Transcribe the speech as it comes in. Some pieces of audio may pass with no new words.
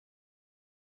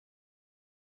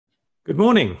Good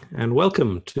morning and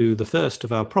welcome to the first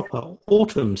of our proper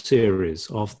autumn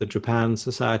series of the Japan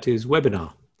Society's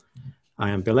webinar. I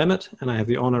am Bill Emmott and I have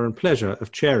the honor and pleasure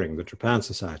of chairing the Japan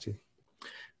Society.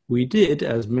 We did,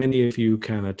 as many of you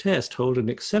can attest, hold an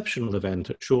exceptional event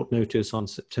at short notice on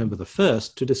September the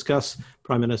 1st to discuss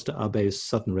Prime Minister Abe's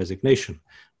sudden resignation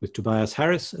with Tobias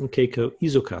Harris and Keiko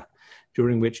Iizuka,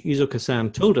 during which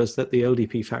Iizuka-san told us that the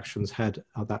LDP factions had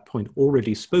at that point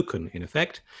already spoken in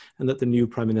effect, and that the new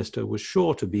Prime Minister was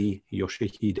sure to be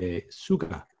Yoshihide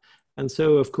Suga. And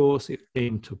so, of course, it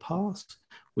came to pass,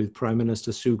 with Prime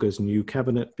Minister Suga's new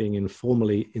cabinet being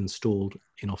informally installed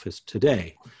in office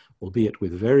today, albeit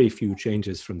with very few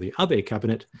changes from the Abe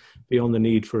cabinet, beyond the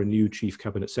need for a new chief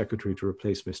cabinet secretary to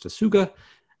replace Mr. Suga,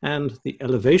 and the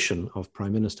elevation of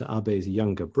Prime Minister Abe's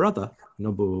younger brother,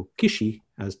 Nobuo Kishi,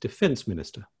 as defense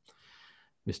minister.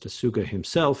 Mr. Suga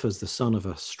himself, as the son of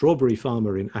a strawberry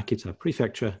farmer in Akita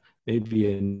Prefecture, may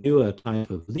be a newer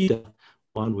type of leader,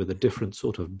 one with a different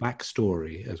sort of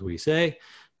backstory, as we say,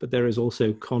 but there is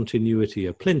also continuity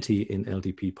aplenty in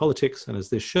LDP politics, and as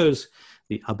this shows,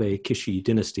 the Abe-Kishi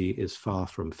dynasty is far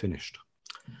from finished.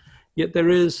 Yet there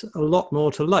is a lot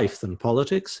more to life than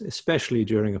politics, especially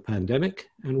during a pandemic,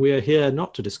 and we are here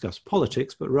not to discuss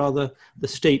politics, but rather the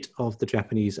state of the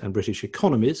Japanese and British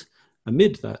economies,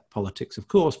 amid that politics, of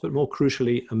course, but more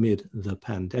crucially, amid the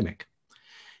pandemic.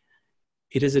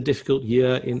 It is a difficult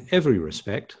year in every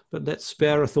respect, but let's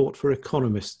spare a thought for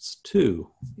economists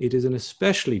too. It is an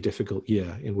especially difficult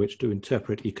year in which to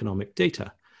interpret economic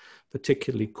data,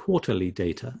 particularly quarterly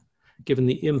data, given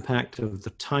the impact of the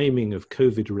timing of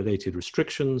COVID-related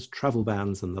restrictions, travel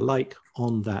bans and the like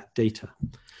on that data.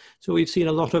 So we've seen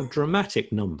a lot of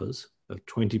dramatic numbers of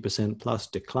 20% plus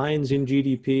declines in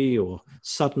GDP or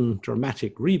sudden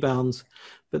dramatic rebounds,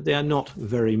 but they are not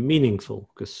very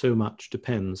meaningful because so much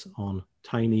depends on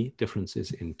tiny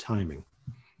differences in timing.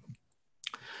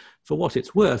 For what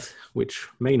it's worth, which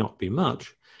may not be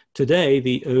much, today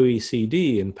the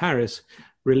OECD in Paris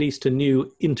released a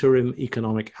new interim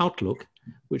economic outlook,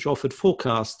 which offered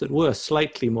forecasts that were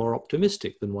slightly more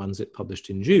optimistic than ones it published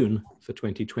in June for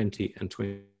 2020 and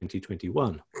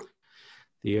 2021.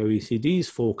 The OECD's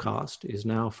forecast is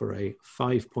now for a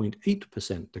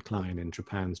 5.8% decline in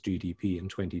Japan's GDP in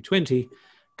 2020,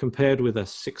 compared with a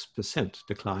 6%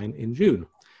 decline in June.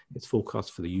 Its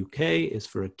forecast for the UK is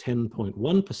for a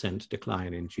 10.1%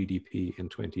 decline in GDP in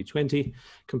 2020,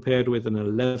 compared with an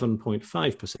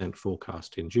 11.5%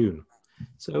 forecast in June.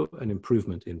 So an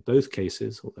improvement in both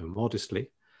cases, although modestly.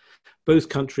 Both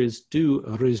countries do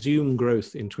resume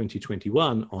growth in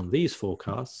 2021 on these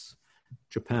forecasts.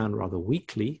 Japan rather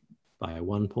weakly by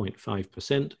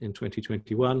 1.5% in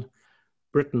 2021.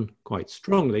 Britain quite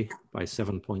strongly by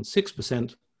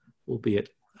 7.6%, albeit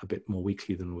a bit more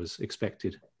weakly than was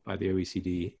expected by the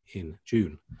OECD in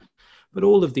June. But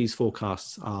all of these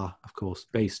forecasts are, of course,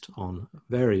 based on a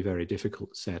very, very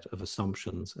difficult set of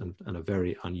assumptions and a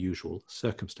very unusual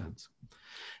circumstance.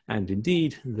 And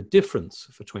indeed, the difference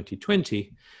for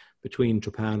 2020 between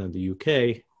Japan and the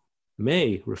UK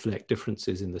may reflect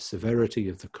differences in the severity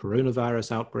of the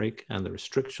coronavirus outbreak and the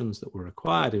restrictions that were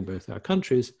required in both our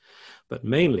countries, but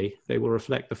mainly they will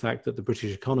reflect the fact that the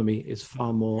British economy is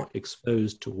far more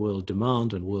exposed to world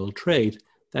demand and world trade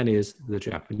than is the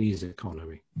Japanese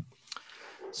economy.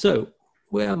 So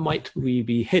where might we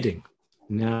be heading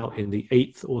now in the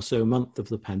 8th or so month of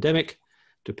the pandemic,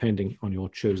 depending on your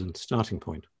chosen starting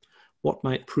point? What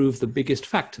might prove the biggest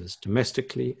factors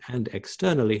domestically and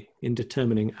externally in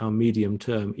determining our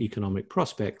medium-term economic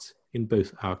prospects in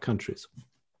both our countries?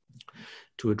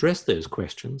 To address those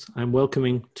questions, I'm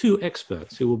welcoming two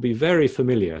experts who will be very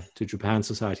familiar to Japan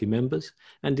Society members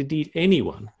and indeed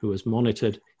anyone who has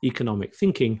monitored economic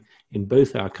thinking in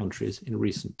both our countries in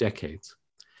recent decades.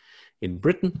 In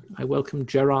Britain, I welcome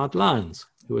Gerard Lyons,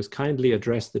 who has kindly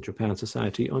addressed the Japan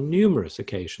Society on numerous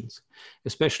occasions,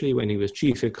 especially when he was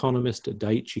chief economist at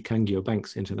Daiichi Kangyo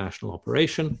Bank's international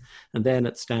operation, and then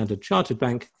at Standard Chartered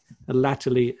Bank, and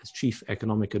latterly as chief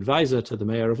economic advisor to the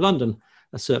Mayor of London,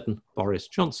 a certain Boris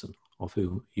Johnson, of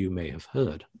whom you may have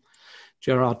heard.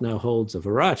 Gerard now holds a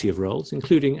variety of roles,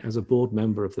 including as a board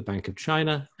member of the Bank of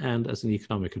China and as an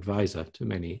economic advisor to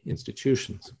many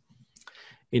institutions.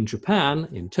 In Japan,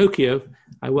 in Tokyo,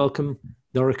 I welcome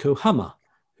Noriko Hama,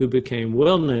 who became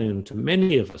well known to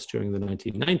many of us during the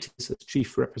 1990s as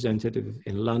chief representative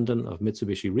in London of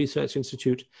Mitsubishi Research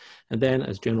Institute, and then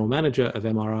as general manager of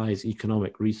MRI's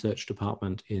economic research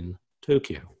department in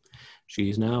Tokyo. She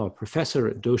is now a professor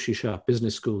at Doshisha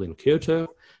Business School in Kyoto,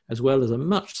 as well as a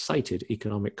much cited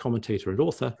economic commentator and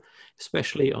author,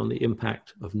 especially on the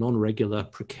impact of non-regular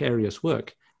precarious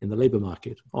work in the labor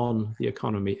market on the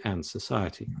economy and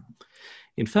society.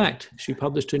 In fact, she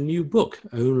published a new book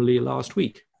only last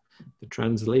week. The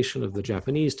translation of the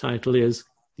Japanese title is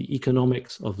The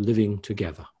Economics of Living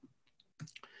Together.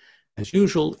 As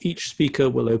usual, each speaker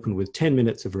will open with 10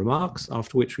 minutes of remarks,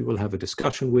 after which we will have a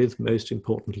discussion with, most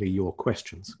importantly, your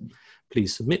questions.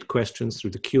 Please submit questions through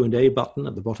the Q&A button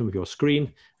at the bottom of your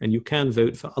screen, and you can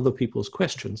vote for other people's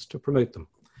questions to promote them.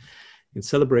 In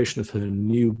celebration of her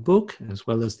new book, as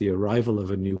well as the arrival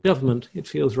of a new government, it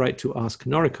feels right to ask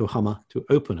Noriko Hama to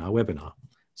open our webinar.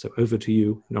 So over to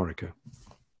you, Noriko.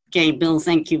 Okay, Bill,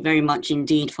 thank you very much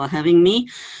indeed for having me.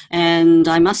 And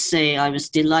I must say, I was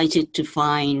delighted to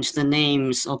find the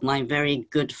names of my very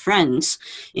good friends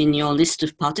in your list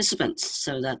of participants.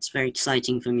 So that's very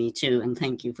exciting for me too, and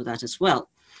thank you for that as well.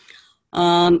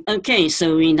 Okay,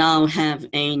 so we now have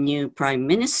a new Prime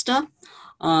Minister.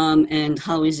 And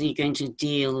how is he going to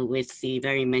deal with the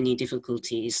very many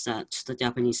difficulties that the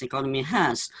Japanese economy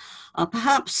has?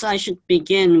 Perhaps I should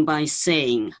begin by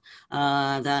saying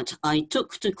that I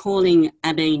took to calling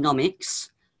Abenomics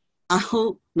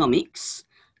Ahonomics,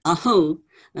 Aho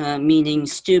meaning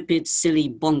stupid, silly,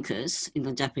 bonkers in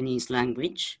the Japanese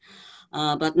language.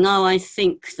 But now I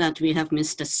think that we have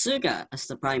Mr. Suga as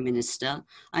the Prime Minister.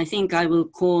 I think I will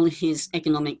call his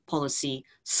economic policy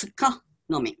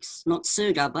Sukanomics, not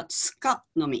Suga, but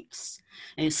Skanomics.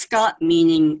 Ska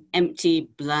meaning empty,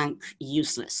 blank,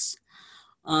 useless.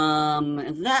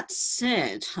 That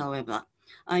said, however,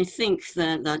 I think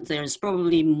that there is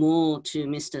probably more to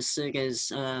Mr.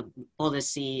 Suga's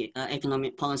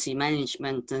economic policy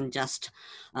management than just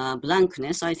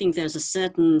blankness. I think there's a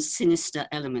certain sinister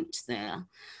element there.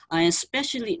 I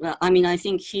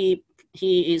think he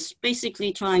is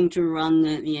basically trying to run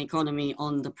the economy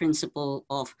on the principle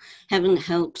of heaven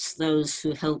helps those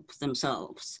who help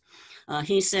themselves.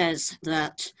 He says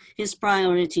that his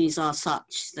priorities are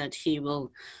such that he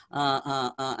will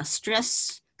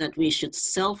stress that we should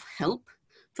self-help.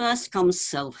 First comes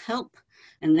self-help,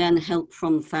 and then help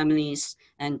from families,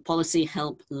 and policy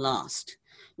help last,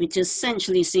 which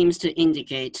essentially seems to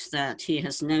indicate that he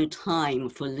has no time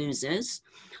for losers,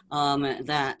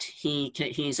 that he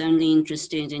is only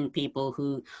interested in people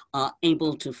who are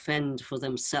able to fend for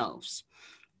themselves.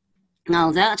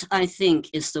 Now that, I think,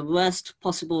 is the worst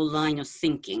possible line of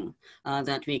thinking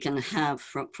that we can have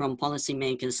from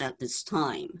policymakers at this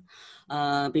time,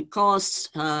 because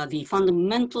the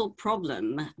fundamental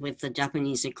problem with the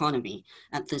Japanese economy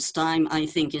at this time, I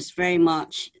think, is very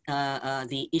much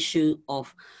the issue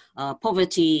of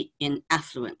poverty in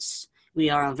affluence. We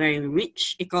are a very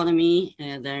rich economy.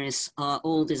 There is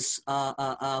all this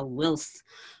wealth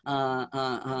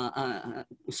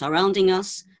surrounding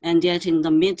us, and yet in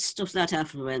the midst of that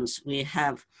affluence, we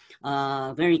have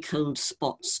very cold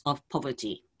spots of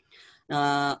poverty.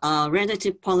 Our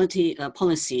relative poverty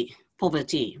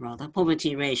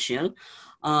ratio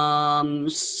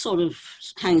sort of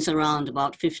hangs around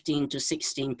about 15 to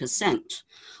 16%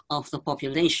 of the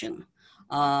population.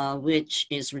 Which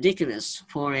is ridiculous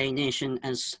for a nation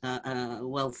as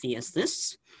wealthy as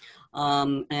this.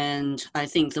 And I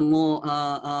think the more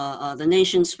the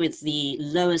nations with the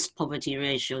lowest poverty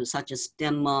ratio, such as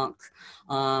Denmark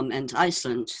and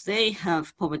Iceland, they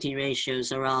have poverty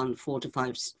ratios around 4 to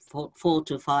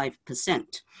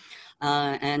 5%.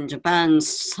 And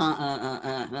Japan's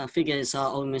figures are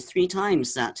almost 3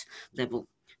 times that level,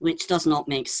 which does not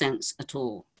make sense at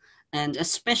all. And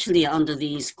especially under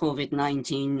these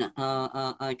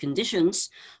COVID-19 conditions,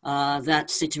 that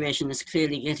situation is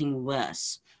clearly getting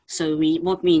worse. So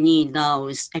what we need now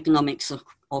is economics of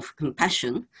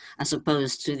compassion, as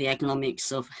opposed to the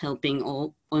economics of helping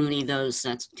only those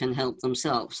that can help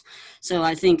themselves. So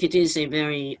I think it is a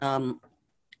very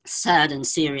sad and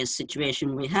serious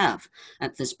situation we have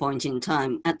at this point in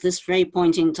time. At this very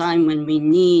point in time when we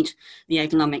need the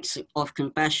economics of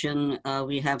compassion,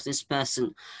 we have this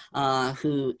person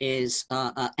who is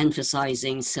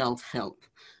emphasizing self-help.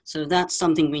 So that's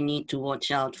something we need to watch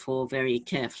out for very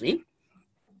carefully.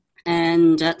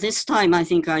 And at this time, I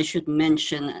think I should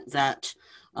mention that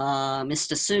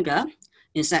Mr. Suga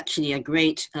is actually a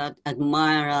great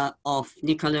admirer of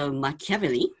Niccolo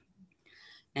Machiavelli.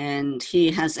 And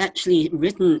he has actually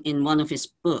written in one of his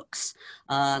books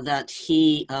that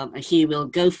he will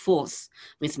go forth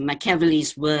with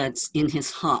Machiavelli's words in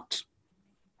his heart.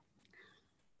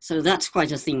 So that's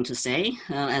quite a thing to say.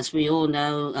 As we all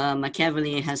know,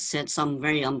 Machiavelli has said some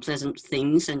very unpleasant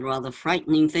things and rather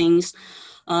frightening things.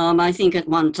 I think at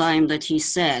one time that he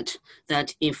said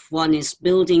that if one is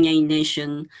building a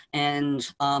nation and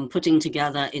putting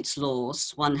together its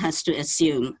laws, one has to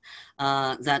assume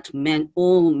that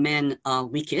all men are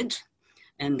wicked,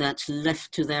 and that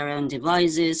left to their own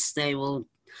devices, they will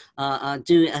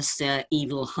do as their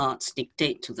evil hearts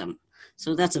dictate to them.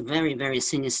 So that's a very, very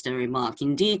sinister remark,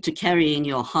 indeed, to carry in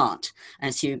your heart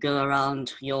as you go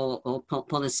around your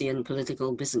policy and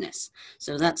political business.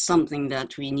 So that's something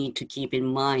that we need to keep in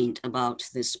mind about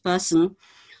this person.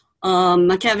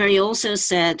 Machiavelli also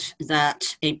said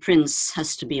that a prince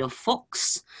has to be a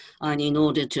fox in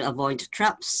order to avoid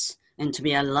traps, and to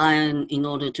be a lion in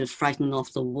order to frighten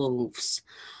off the wolves.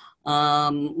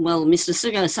 Well, Mr.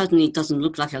 Suga certainly doesn't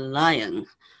look like a lion,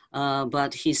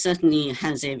 but he certainly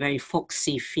has a very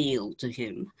foxy feel to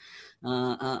him.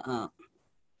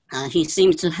 He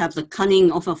seems to have the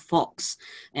cunning of a fox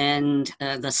and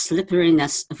the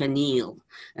slipperiness of an eel,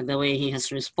 and the way he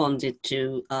has responded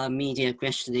to media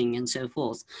questioning and so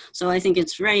forth. So I think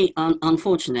it's very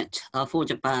unfortunate for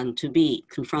Japan to be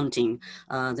confronting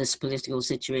this political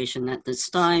situation at this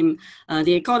time.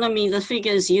 The economy, the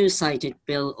figures you cited,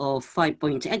 Bill, of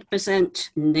 5.8%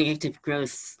 negative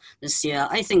growth this year,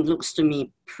 I think looks to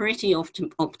me pretty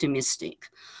optimistic.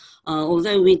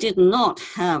 Although we did not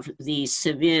have the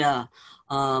severe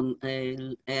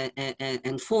and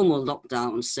formal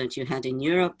lockdowns that you had in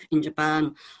Europe, in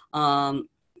Japan,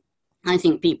 I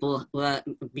think people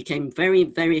became very,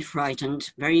 very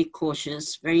frightened, very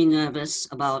cautious, very nervous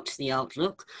about the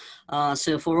outlook.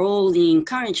 So for all the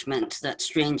encouragement that,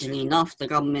 strangely enough, the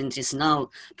government is now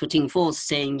putting forth,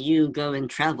 saying you go and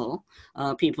travel,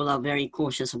 people are very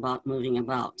cautious about moving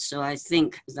about. So I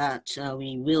think that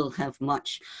we will have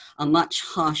a much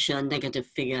harsher negative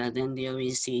figure than the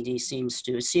OECD seems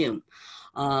to assume.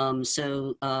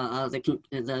 So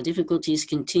the difficulties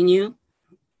continue.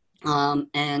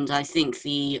 And I think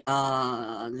the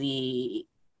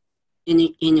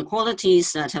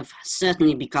inequalities that have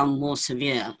certainly become more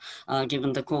severe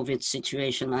given the COVID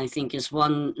situation, I think is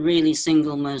one really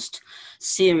single most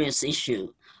serious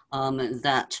issue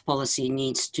that policy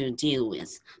needs to deal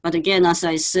with. But again, as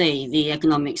I say, the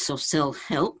economics of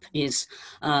self-help is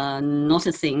not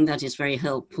a thing that is very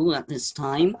helpful at this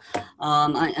time.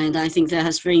 And I think there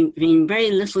has been very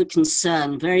little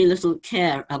concern, very little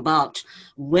care about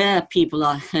where people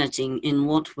are hurting, in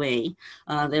what way.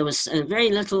 There was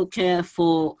very little care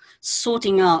for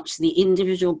sorting out the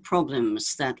individual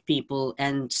problems that people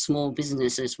and small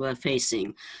businesses were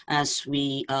facing as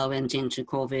we went into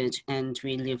COVID and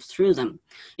we lived through them.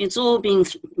 It's all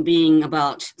being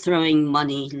about throwing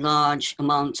money, large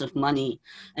amounts of money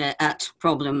at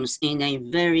problems in a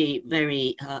very,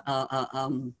 very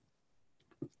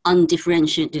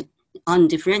undifferentiated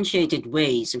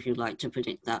ways, if you like to put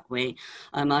it that way.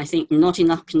 I think not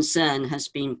enough concern has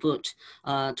been put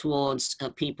towards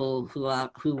people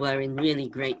who were in really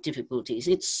great difficulties.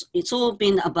 It's all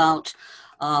been about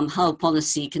how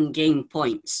policy can gain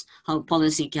points, how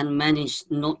policy can manage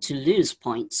not to lose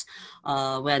points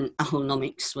when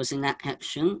Ahonomics was in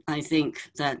action. I think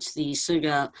that the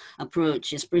Suga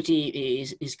approach is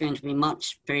going to be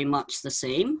very much the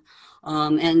same.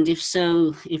 And if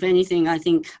so, if anything, I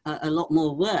think a lot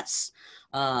more worse,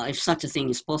 if such a thing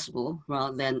is possible,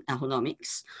 rather than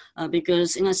Ahonomics,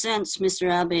 because in a sense,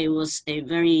 Mr. Abe was a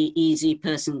very easy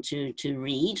person to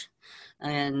read.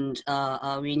 And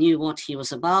we knew what he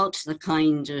was about. The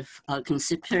kind of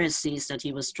conspiracies that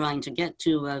he was trying to get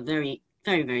to were very,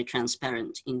 very, very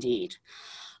transparent indeed.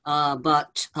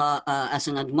 But as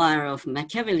an admirer of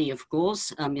Machiavelli, of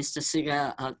course, Mr.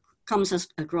 Suga comes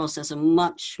across as a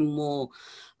much more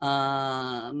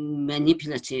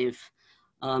manipulative,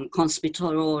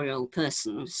 conspiratorial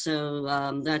person.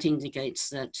 So that indicates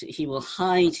that he will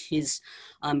hide his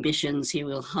ambitions, he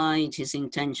will hide his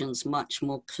intentions much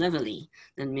more cleverly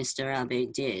than Mr.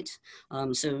 Abe did.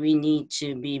 So we need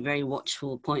to be very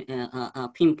watchful,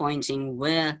 pinpointing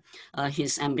where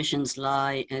his ambitions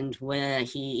lie and where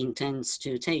he intends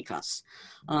to take us.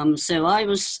 So I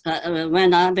was,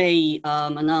 when Abe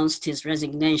announced his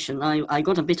resignation, I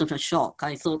got a bit of a shock.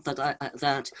 I thought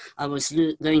that I was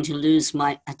going to lose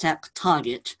my attack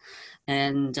target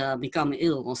and become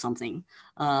ill or something.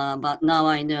 But now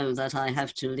I know that I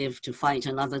have to live to fight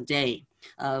another day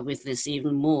with this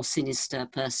even more sinister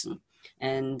person,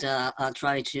 and I'll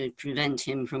try to prevent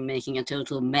him from making a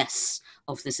total mess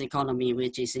of this economy,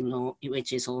 which is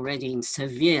already in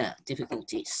severe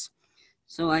difficulties.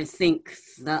 So I think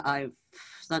that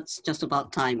that's just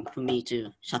about time for me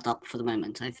to shut up for the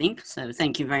moment, I think. So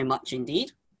thank you very much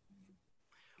indeed.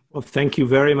 Well, thank you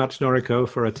very much, Noriko,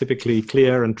 for a typically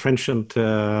clear and trenchant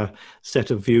set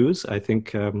of views. I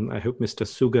think I hope Mr.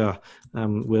 Suga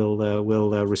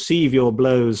will receive your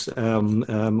blows on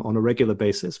a regular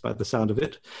basis, by the sound of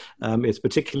it. It's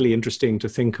particularly interesting to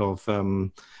think of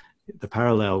the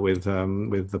parallel with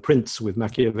the prince, with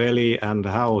Machiavelli, and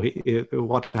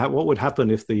what would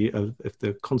happen if the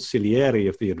consigliere,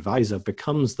 if the advisor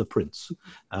becomes the prince,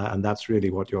 and that's really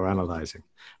what you're analyzing.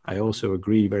 I also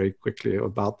agree very quickly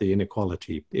about the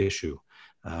inequality issue,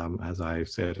 as I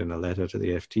said in a letter to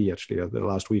the FT actually the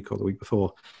last week or the week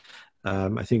before.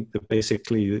 I think that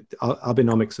basically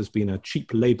Abenomics has been a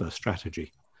cheap labor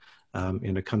strategy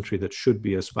in a country that should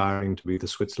be aspiring to be the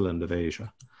Switzerland of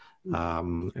Asia.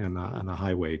 And a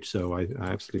high wage. So I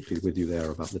absolutely with you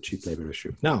there about the cheap labor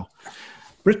issue. Now,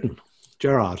 Britain,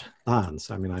 Gerard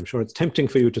Lyons. I mean, I'm sure it's tempting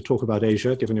for you to talk about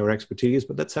Asia, given your expertise,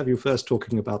 but let's have you first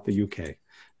talking about the UK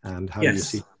and how you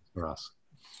see it for us.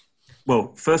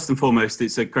 Well, first and foremost,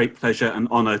 it's a great pleasure and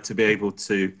honour to be able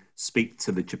to speak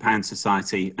to the Japan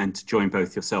Society and to join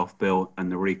both yourself, Bill,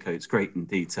 and Noriko. It's great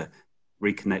indeed to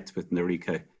reconnect with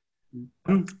Noriko.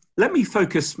 Let me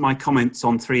focus my comments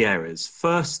on three areas.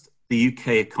 First, the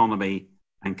UK economy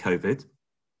and COVID.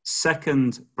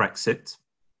 Second, Brexit,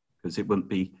 because it wouldn't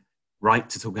be right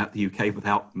to talk about the UK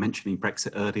without mentioning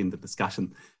Brexit early in the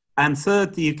discussion. And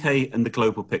third, the UK and the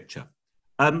global picture.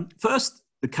 First,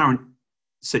 the current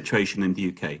situation in the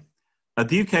UK.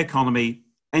 The UK economy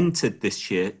entered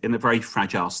this year in a very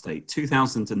fragile state.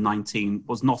 2019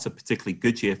 was not a particularly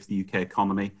good year for the UK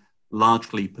economy,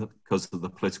 largely because of the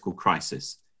political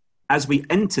crisis. As we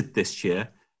entered this year,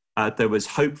 there was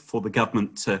hope for the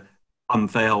government to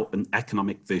unveil an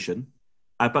economic vision.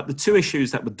 But the two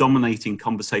issues that were dominating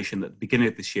conversation at the beginning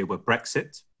of this year were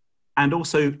Brexit and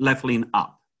also levelling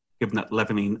up, given that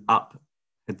levelling up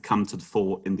had come to the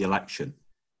fore in the election.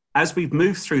 As we've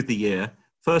moved through the year,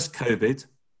 first COVID,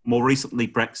 more recently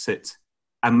Brexit,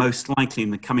 and most likely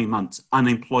in the coming months,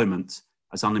 unemployment,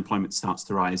 as unemployment starts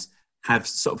to rise, have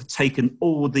sort of taken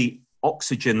all the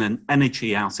oxygen and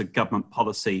energy out of government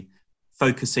policy,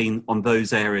 focusing on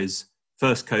those areas,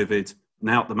 first COVID,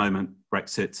 now at the moment,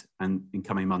 Brexit, and in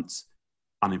coming months,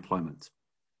 unemployment.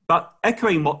 But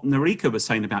echoing what Noriko was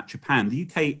saying about Japan, the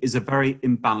UK is a very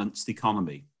imbalanced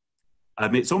economy.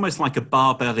 It's almost like a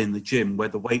barbell in the gym where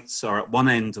the weights are at one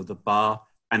end of the bar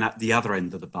and at the other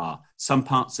end of the bar. Some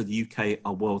parts of the UK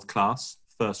are world class,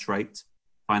 first rate,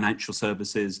 financial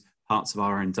services, parts of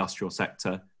our industrial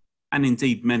sector, and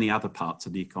indeed many other parts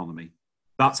of the economy.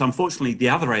 But unfortunately, the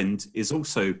other end is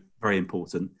also very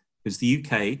important because the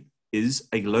UK is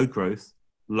a low growth,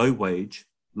 low wage,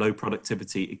 low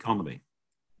productivity economy.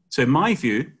 So in my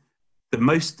view, the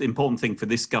most important thing for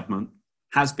this government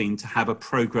has been to have a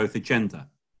pro-growth agenda.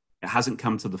 It hasn't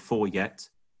come to the fore yet,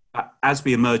 but as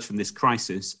we emerge from this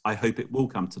crisis, I hope it will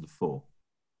come to the fore.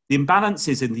 The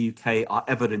imbalances in the UK are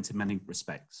evident in many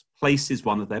respects. Place is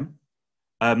one of them.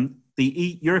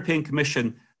 The European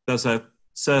Commission does a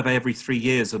survey every 3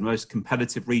 years of the most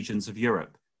competitive regions of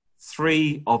Europe.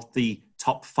 3 of the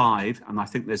top 5, and I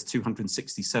think there's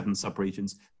 267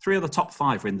 sub-regions, 3 of the top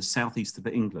 5 are in the southeast of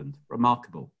England.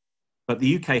 Remarkable. But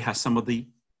the UK has some of the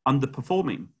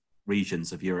underperforming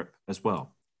regions of Europe as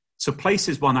well. So place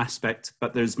is one aspect,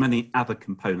 but there's many other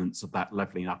components of that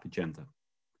levelling up agenda.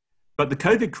 But the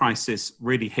COVID crisis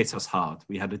really hit us hard.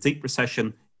 We had a deep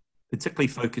recession, particularly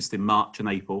focused in March and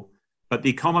April, but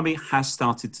the economy has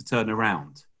started to turn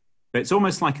around. But it's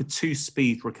almost like a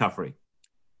 2-speed recovery.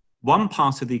 One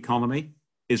part of the economy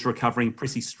is recovering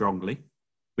pretty strongly.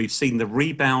 We've seen the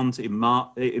rebound in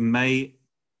May,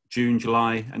 June,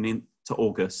 July, and into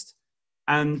August.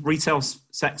 And retail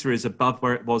sector is above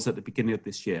where it was at the beginning of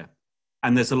this year.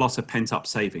 And there's a lot of pent-up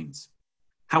savings.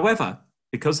 However,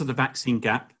 because of the vaccine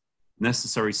gap,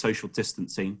 necessary social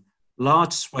distancing,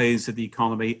 large swathes of the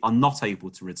economy are not able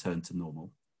to return to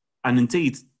normal. And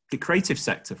indeed, the creative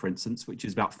sector, for instance, which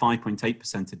is about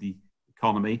 5.8% of the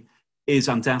economy, is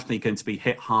undoubtedly going to be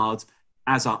hit hard,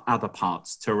 as are other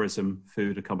parts, tourism,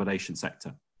 food, accommodation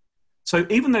sector. So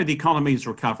even though the economy is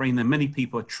recovering, and many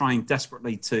people are trying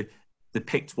desperately to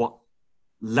depict what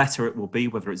letter it will be,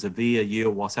 whether it's a V, a U,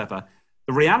 or whatever,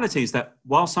 the reality is that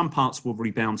while some parts will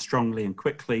rebound strongly and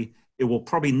quickly, it will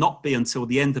probably not be until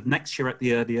the end of next year at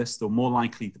the earliest, or more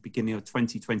likely the beginning of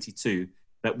 2022,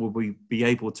 that we be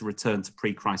able to return to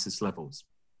pre-crisis levels.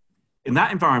 In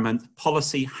that environment,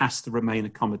 policy has to remain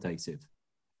accommodative.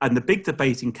 And the big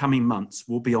debate in coming months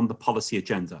will be on the policy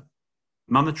agenda,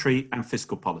 monetary and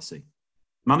fiscal policy.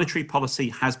 Monetary policy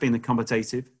has been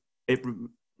accommodative. It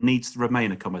needs to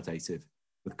remain accommodative,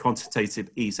 with quantitative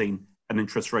easing and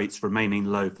interest rates remaining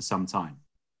low for some time.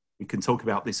 We can talk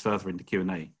about this further in the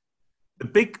Q&A. The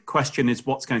big question is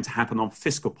what's going to happen on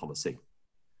fiscal policy.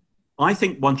 I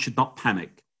think one should not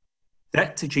panic.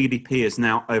 Debt to GDP is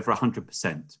now over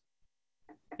 100%.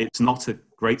 It's not a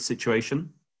great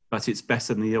situation, but it's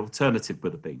better than the alternative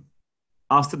would have been.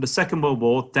 After the Second World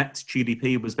War, debt to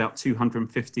GDP was about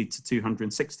 250 to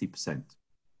 260%.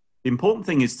 The important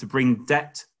thing is to bring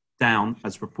debt down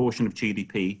as a proportion of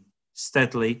GDP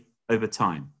steadily over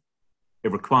time.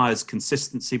 It requires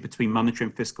consistency between monetary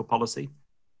and fiscal policy.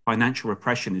 Financial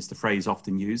repression is the phrase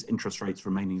often used, interest rates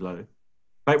remaining low.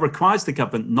 But it requires the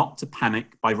government not to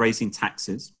panic by raising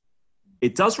taxes.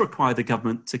 It does require the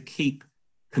government to keep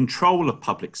control of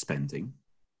public spending,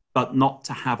 but not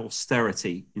to have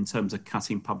austerity in terms of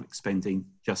cutting public spending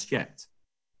just yet.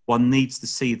 One needs to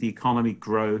see the economy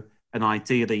grow and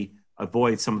ideally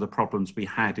avoid some of the problems we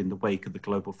had in the wake of the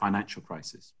global financial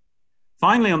crisis.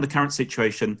 Finally, on the current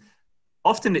situation,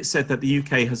 often it's said that the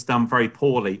UK has done very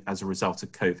poorly as a result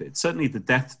of COVID. Certainly the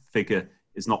death figure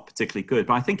is not particularly good,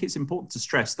 but I think it's important to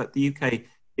stress that the UK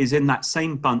is in that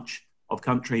same bunch of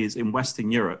countries in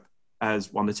Western Europe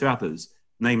as one or two others,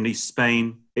 namely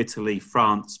Spain, Italy,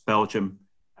 France, Belgium,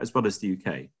 as well as the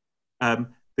UK.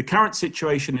 The current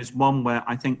situation is one where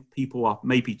I think people are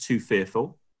maybe too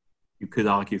fearful. You could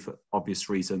argue for obvious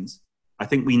reasons. I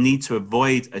think we need to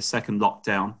avoid a second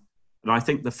lockdown. And I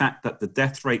think the fact that the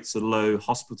death rates are low,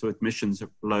 hospital admissions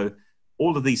are low,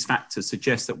 all of these factors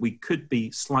suggest that we could be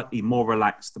slightly more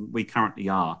relaxed than we currently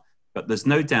are. But there's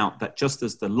no doubt that just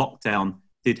as the lockdown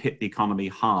did hit the economy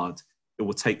hard, it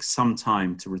will take some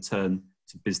time to return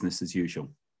to business as usual.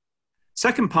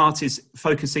 Second part is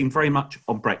focusing very much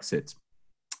on Brexit.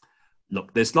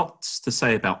 Look, there's lots to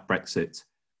say about Brexit,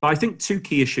 but I think two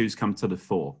key issues come to the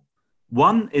fore.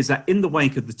 One is that in the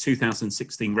wake of the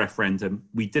 2016 referendum,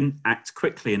 we didn't act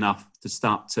quickly enough to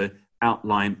start to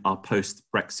outline our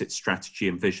post-Brexit strategy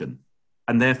and vision.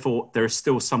 And therefore, there is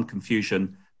still some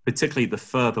confusion, particularly the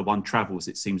further one travels,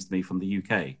 it seems to me, from the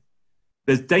UK.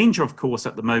 The danger, of course,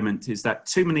 at the moment is that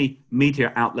too many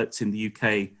media outlets in the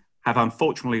UK have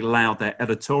unfortunately allowed their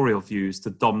editorial views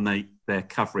to dominate their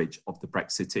coverage of the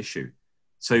Brexit issue.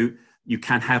 So you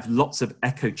can have lots of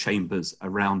echo chambers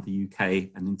around the UK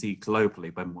and indeed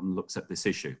globally when one looks at this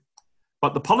issue.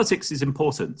 But the politics is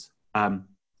important.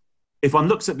 If one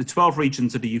looks at the 12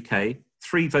 regions of the UK,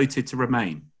 3 voted to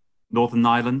remain: Northern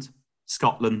Ireland,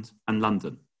 Scotland, and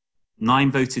London.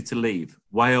 9 voted to leave: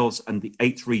 Wales and the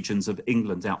 8 regions of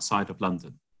England outside of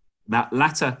London. That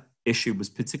latter issue was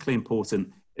particularly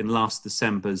important in last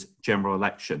December's general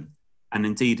election, and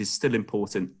indeed is still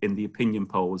important in the opinion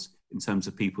polls in terms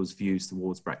of people's views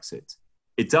towards Brexit.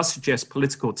 It does suggest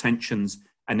political tensions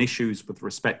and issues with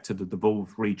respect to the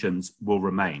devolved regions will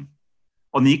remain.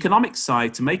 On the economic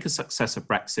side, to make a success of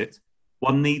Brexit,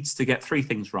 one needs to get 3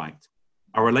 things right: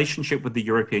 our relationship with the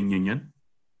European Union,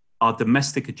 our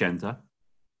domestic agenda,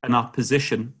 and our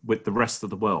position with the rest of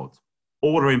the world.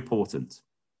 All are important.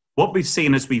 What we've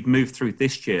seen as we've moved through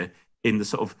this year in the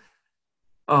sort of,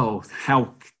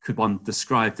 how could one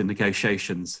describe the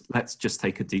negotiations? Let's just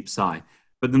take a deep sigh.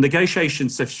 But the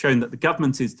negotiations have shown that the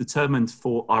government is determined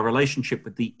for our relationship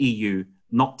with the EU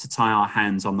not to tie our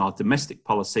hands on our domestic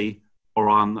policy or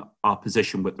on our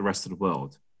position with the rest of the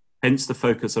world. Hence the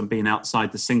focus on being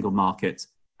outside the single market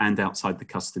and outside the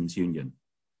customs union.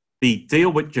 The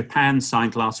deal with Japan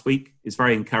signed last week is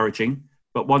very encouraging,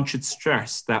 but one should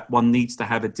stress that one needs to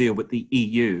have a deal with the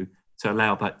EU to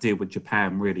allow that deal with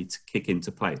Japan really to kick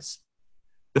into place.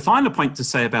 The final point to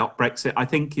say about Brexit, I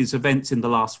think, is events in the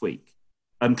last week.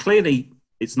 Clearly,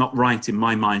 it's not right in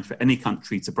my mind for any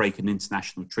country to break an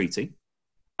international treaty.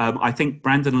 I think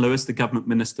Brandon Lewis, the government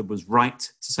minister, was right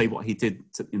to say what he did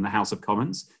in the House of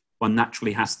Commons. One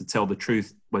naturally has to tell the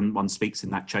truth when one speaks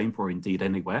in that chamber, or indeed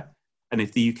anywhere. And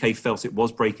if the UK felt it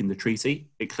was breaking the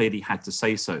treaty, it clearly had to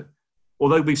say so.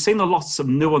 Although we've seen a lot of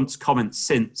nuanced comments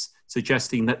since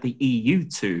suggesting that the EU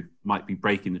too might be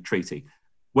breaking the treaty.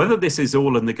 Whether this is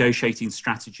all a negotiating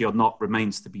strategy or not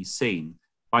remains to be seen.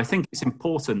 But I think it's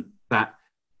important that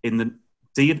in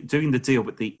doing the deal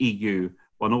with the EU,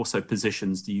 one also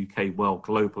positions the UK well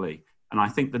globally. And I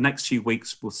think the next few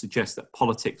weeks will suggest that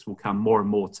politics will come more and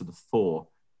more to the fore.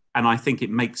 And I think it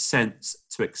makes sense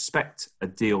to expect a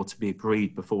deal to be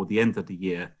agreed before the end of the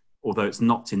year, although it's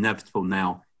not inevitable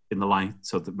now in the light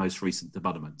of the most recent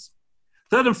developments.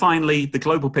 Third and finally, the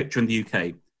global picture in the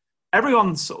UK.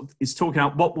 Everyone is talking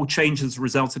about what will change as a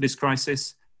result of this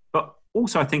crisis, but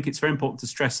also I think it's very important to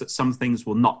stress that some things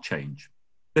will not change.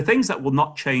 The things that will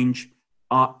not change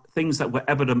are things that were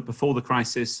evident before the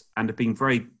crisis and have been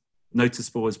very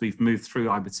noticeable as we've moved through,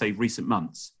 I would say, recent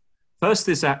months. First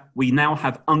is that we now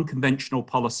have unconventional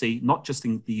policy, not just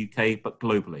in the UK, but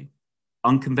globally.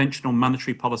 Unconventional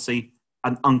monetary policy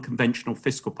and unconventional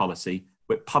fiscal policy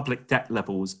with public debt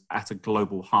levels at a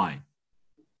global high.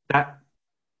 That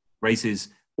raises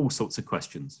all sorts of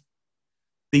questions.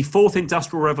 The fourth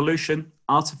industrial revolution,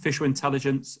 artificial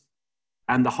intelligence,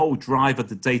 and the whole drive of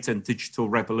the data and digital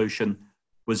revolution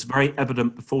was very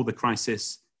evident before the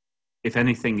crisis. If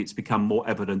anything, it's become more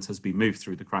evident as we move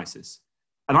through the crisis.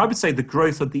 And I would say the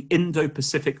growth of the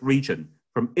Indo-Pacific region,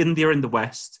 from India in the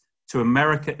west to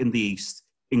America in the east,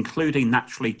 including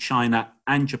naturally China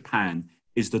and Japan,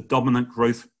 is the dominant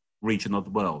growth region of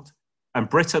the world. And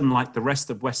Britain, like the rest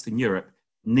of Western Europe,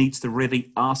 needs to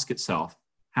really ask itself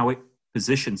how it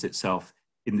positions itself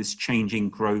in this changing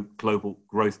global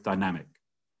growth dynamic.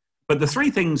 But the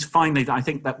three things finally that I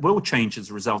think that will change as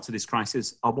a result of this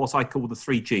crisis are what I call the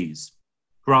three Gs: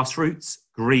 grassroots,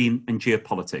 green, and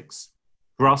geopolitics.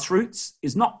 Grassroots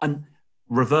is not a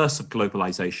reverse of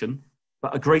globalization,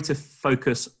 but a greater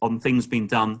focus on things being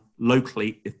done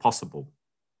locally if possible.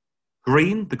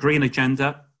 Green, the green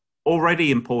agenda, already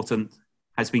important,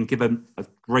 has been given a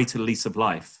greater lease of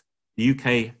life. The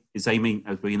UK is aiming,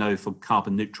 as we know, for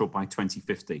carbon neutral by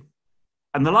 2050.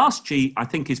 And the last G, I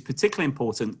think, is particularly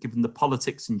important given the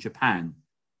politics in Japan,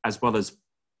 as well as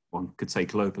one could say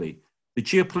globally, the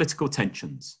geopolitical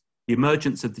tensions, the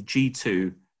emergence of the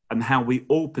G2, and how we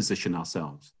all position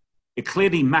ourselves. It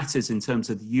clearly matters in terms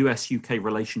of the US-UK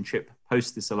relationship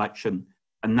post this election,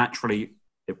 and naturally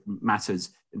it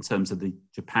matters in terms of the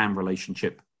Japan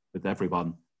relationship with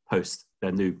everyone post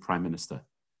their new Prime Minister.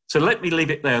 So let me leave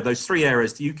it there. Those three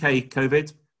areas, the UK,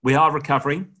 COVID, we are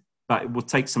recovering, but it will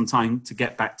take some time to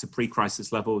get back to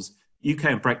pre-crisis levels. UK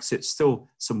and Brexit, still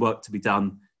some work to be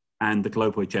done, and the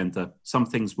global agenda. Some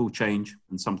things will change,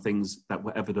 and some things that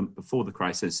were evident before the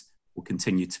crisis will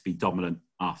continue to be dominant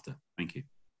after. Thank you.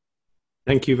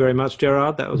 Thank you very much,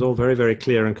 Gerard. That was all very, very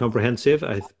clear and comprehensive.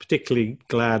 I'm particularly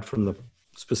glad from the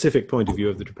specific point of view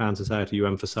of the Japan Society you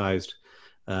emphasized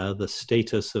the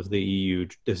status of the EU,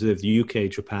 the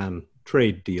UK-Japan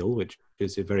trade deal, which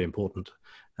is very important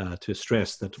to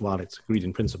stress that while it's agreed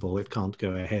in principle, it can't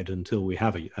go ahead until we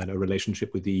have a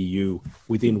relationship with the EU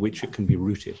within which it can be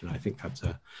rooted. And I think that's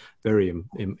a very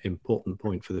important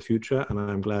point for the future. And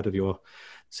I'm glad of your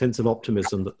sense of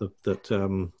optimism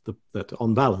that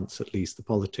on balance, at least, the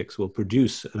politics will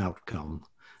produce an outcome.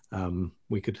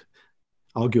 We could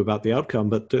argue about the outcome,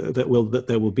 but that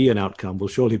there will be an outcome will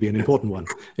surely be an important one,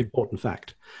 important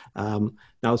fact.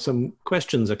 Now, some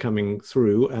questions are coming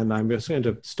through, and I'm just going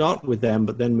to start with them,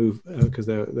 but then move, because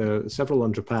there are several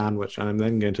on Japan, which I'm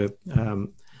then going to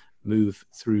move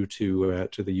through to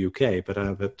the UK. But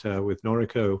with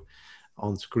Noriko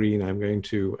on screen, I'm going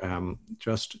to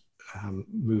just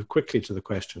move quickly to the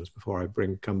questions before I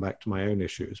come back to my own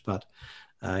issues. But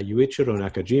Yuichiro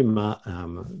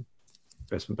Nakajima,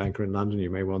 investment banker in London, you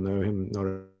may well know him,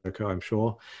 Noriko, I'm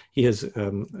sure. He has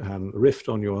riffed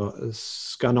on your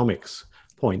scanomics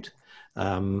point,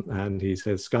 and he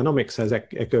says scanomics has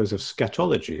echoes of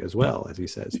scatology as well, as he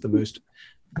says. The most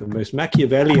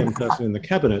Machiavellian person in the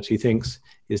cabinet, he thinks,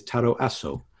 is Taro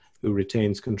Aso, who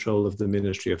retains control of the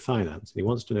Ministry of Finance. And he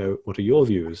wants to know, what are your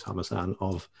views, Hama-san,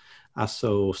 of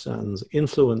Aso-san's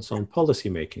influence on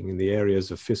policymaking in the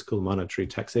areas of fiscal, monetary,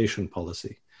 taxation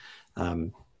policy?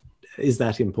 Is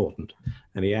that important?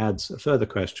 And he adds a further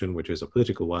question, which is a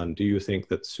political one. Do you think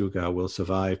that Suga will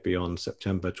survive beyond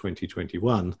September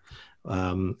 2021?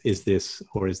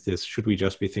 Should we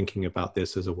just be thinking about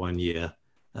this as a one-year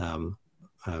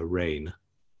reign?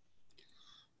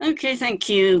 Okay, thank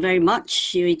you very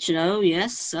much, Yuichiro.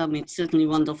 Yes, it's certainly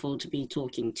wonderful to be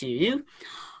talking to you.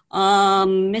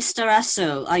 Mr.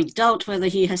 Aso, I doubt whether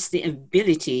he has the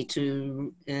ability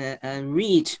to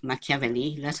read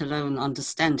Machiavelli, let alone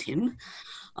understand him.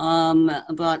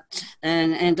 But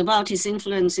about his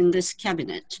influence in this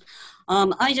cabinet,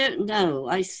 I don't know.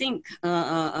 I think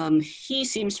he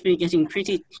seems to be getting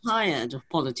pretty tired of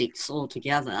politics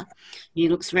altogether. He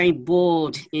looks very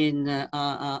bored in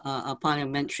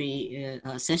parliamentary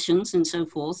sessions and so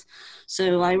forth.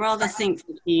 So I rather think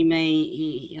that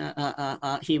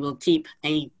he will keep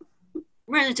a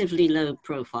relatively low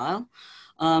profile.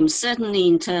 Certainly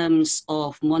in terms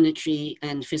of monetary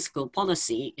and fiscal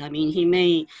policy, I mean, he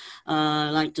may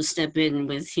like to step in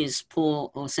with his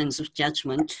poor sense of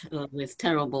judgment, with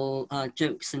terrible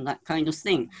jokes and that kind of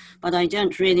thing. But I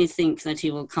don't really think that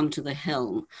he will come to the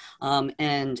helm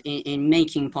and in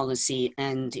making policy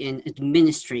and in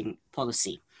administering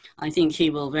policy. I think he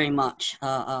will very much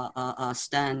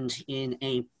stand in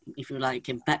a, if you like,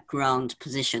 a background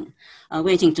position,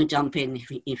 waiting to jump in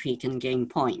if he can gain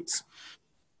points.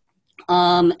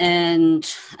 And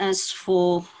as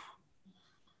for,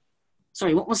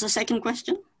 sorry, what was the second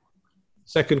question?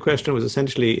 Second question was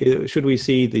essentially, should we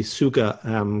see the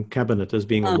Suga cabinet as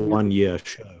being a one-year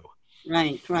show?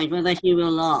 Right, right. Whether he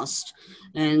will last,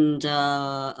 and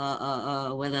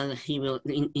whether he will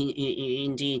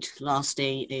indeed last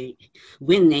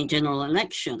win a general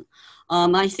election.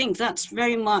 I think that's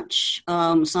very much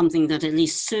something that at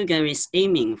least Suga is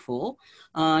aiming for.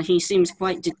 He seems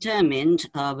quite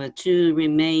determined to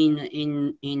remain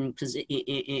in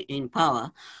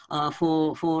power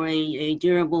for a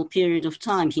durable period of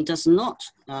time. He does not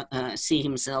see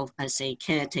himself as a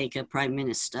caretaker prime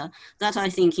minister. That I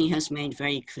think he has made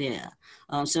very clear.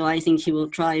 So I think he will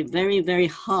try very, very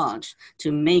hard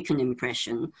to make an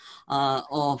impression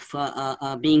of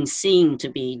being seen to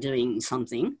be doing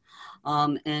something.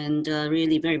 And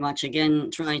really very much,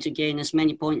 again, try to gain as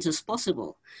many points as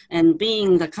possible. And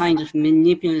being the kind of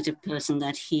manipulative person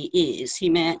that he is, he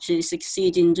may actually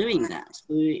succeed in doing that.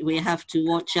 We have to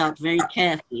watch out very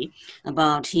carefully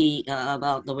about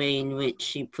the way in which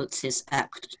he puts his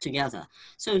act together.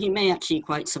 So he may actually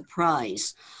quite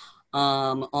surprise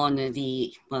on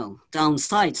the, well,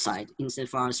 downside side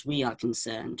insofar as we are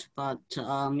concerned. But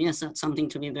yes, that's something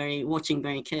to be watching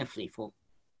very carefully for.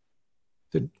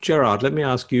 So Gerard, let me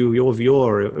ask you your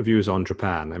views on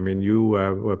Japan. I mean, you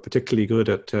were particularly good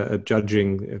at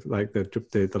judging like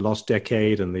the lost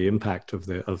decade and the impact of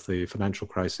the financial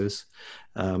crisis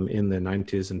in the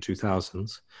 90s and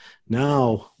 2000s.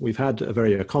 Now we've had a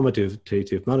very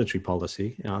accommodative monetary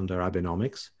policy under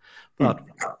Abenomics, but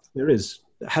there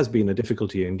has been a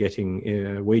difficulty in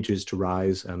getting wages to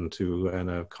rise and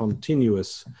a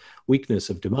continuous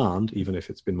weakness of demand, even if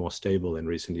it's been more stable in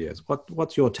recent years.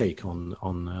 What's your take on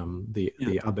the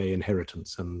Abe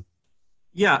inheritance? And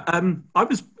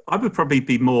I would probably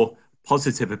be more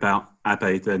positive about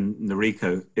Abe than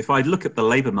Noriko. If I look at the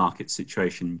labour market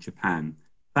situation in Japan,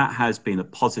 that has been a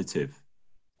positive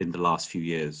in the last few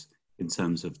years in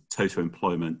terms of total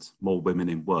employment, more women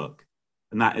in work,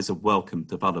 and that is a welcome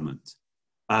development.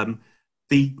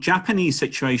 The Japanese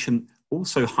situation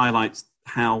also highlights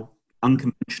how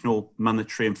unconventional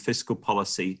monetary and fiscal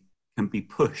policy can be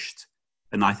pushed.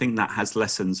 And I think that has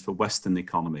lessons for Western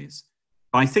economies.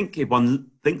 But I think if one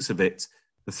thinks of it,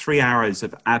 the three arrows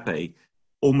of Abe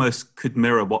almost could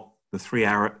mirror what the three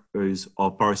arrows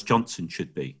of Boris Johnson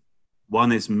should be.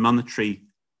 One is monetary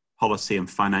policy and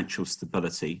financial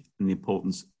stability and the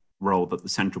important role that the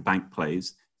central bank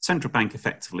plays. Central bank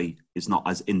effectively is not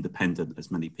as independent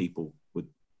as many people would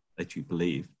let you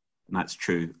believe. And that's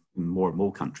true in more and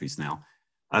more countries now.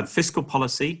 Fiscal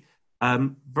policy,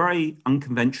 very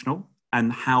unconventional,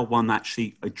 and how one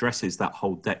actually addresses that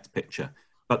whole debt picture.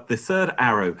 But the third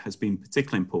arrow has been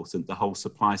particularly important, the whole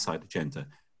supply side agenda.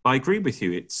 But I agree with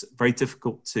you, it's very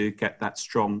difficult to get that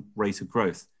strong rate of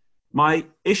growth. My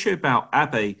issue about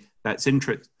Abe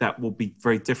that will be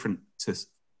very different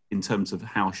in terms of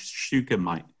how Suga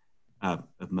might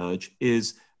emerge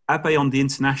is Abe on the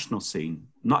international scene.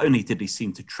 Not only did he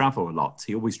seem to travel a lot,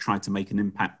 he always tried to make an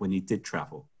impact when he did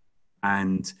travel.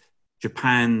 And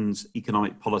Japan's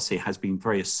economic policy has been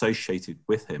very associated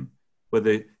with him.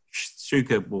 Whether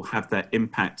Suga will have that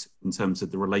impact in terms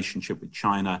of the relationship with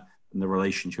China and the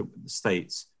relationship with the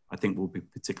States, I think will be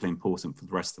particularly important for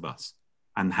the rest of us.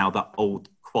 And how that old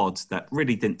quad that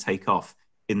really didn't take off,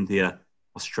 India,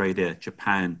 Australia,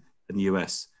 Japan, and the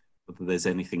US, whether there's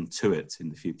anything to it in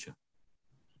the future.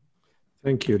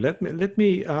 Thank you. Let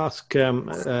me ask,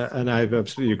 and I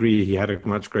absolutely agree, he had a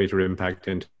much greater impact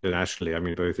internationally. I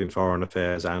mean, both in foreign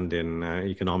affairs and in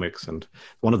economics. And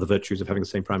one of the virtues of having the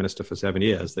same prime minister for 7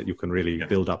 years, that you can really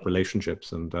build up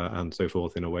relationships and so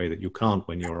forth in a way that you can't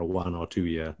when you're a 1 or 2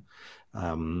 year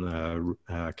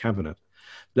cabinet.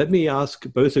 Let me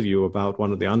ask both of you about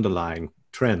one of the underlying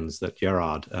trends that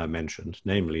Gerard mentioned,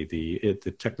 namely the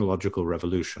technological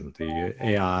revolution, the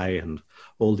AI and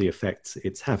all the effects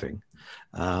it's having,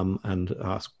 and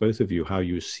ask both of you how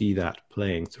you see that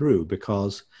playing through,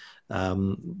 because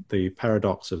the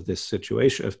paradox of this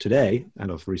situation of today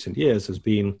and of recent years has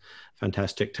been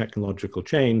fantastic technological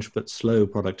change, but slow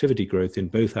productivity growth in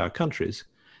both our countries,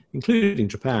 including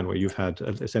Japan, where you've had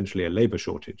essentially a labor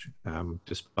shortage,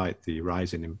 despite the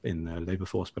rise in labor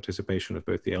force participation of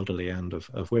both the elderly and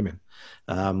of women.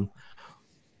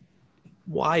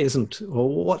 Why isn't,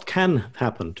 or what can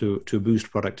happen to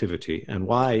boost productivity, and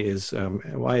why is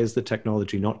the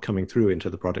technology not coming through into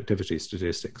the productivity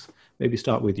statistics? Maybe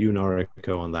start with you,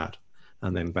 Noriko, on that,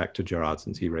 and then back to Gerard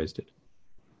since he raised it.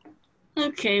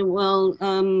 Okay, well,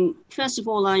 first of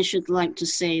all, I should like to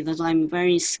say that I'm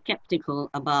very skeptical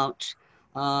about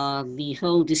the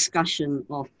whole discussion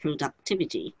of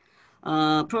productivity.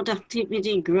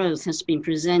 Productivity growth has been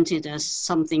presented as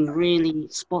something really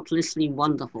spotlessly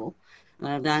wonderful.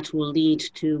 that will lead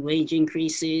to wage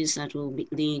increases, that will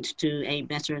lead to a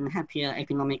better and happier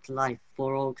economic life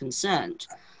for all concerned.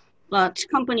 But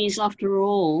companies, after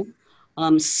all,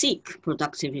 seek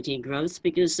productivity growth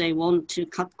because they want to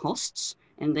cut costs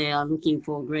and they are looking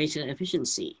for greater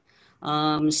efficiency.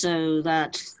 So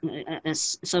that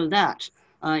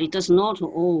it does not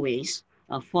always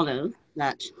follow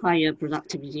that higher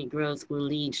productivity growth will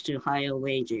lead to higher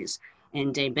wages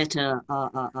and a better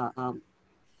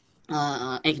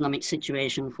economic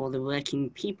situation for the working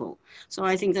people. So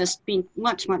I think there's been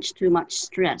much too much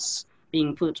stress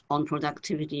being put on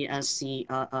productivity as the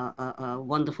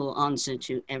wonderful answer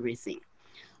to everything.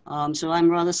 So I'm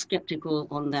rather skeptical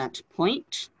on that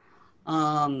point.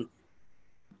 And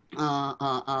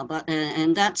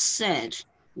that said,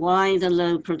 why the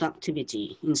low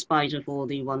productivity in spite of all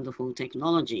the wonderful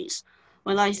technologies?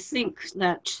 Well, I think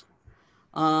that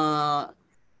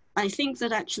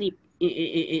actually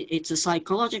it's a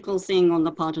psychological thing on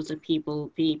the part of the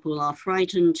people. People are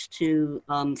frightened to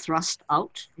thrust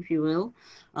out, if you will,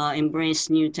 embrace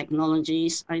new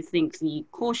technologies. I think the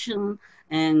caution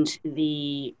and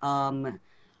the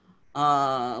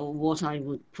what I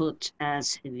would put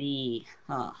as the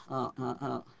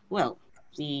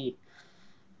the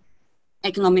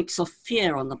economics of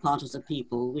fear on the part of the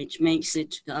people, which makes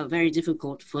it very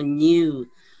difficult for new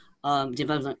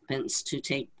developments to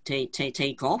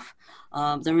take off.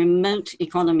 The remote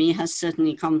economy has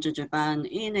certainly come to Japan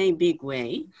in a big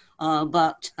way,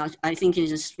 but I think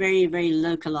it is very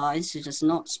localized. It has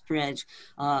not spread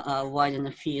wide in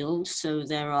the field. So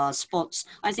there are spots.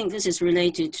 I think this is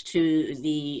related to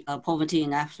the poverty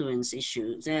and affluence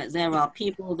issue. There are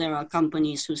people, there are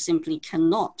companies who simply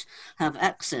cannot have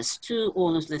access to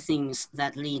all of the things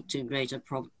that lead to greater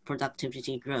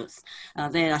productivity growth.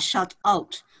 They are shut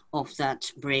out of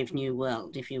that brave new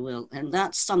world, if you will. And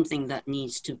that's something that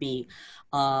needs to be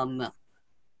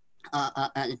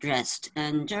addressed.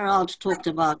 And Gerard talked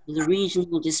about the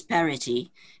regional disparity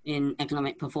in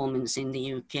economic performance in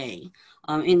the UK.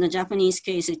 In the Japanese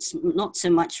case, it's not so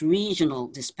much regional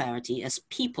disparity as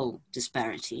people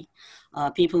disparity.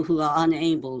 People who are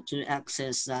unable to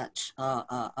access that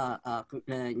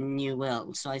new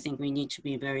world. So I think we need to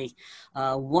be very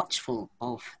watchful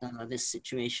of this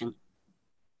situation.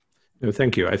 No,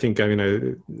 thank you. I think,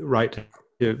 right,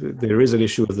 there is an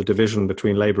issue of the division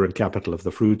between labor and capital of the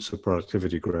fruits of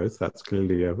productivity growth. That's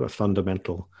clearly a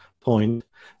fundamental point,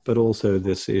 but also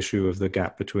this issue of the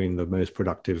gap between the most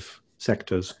productive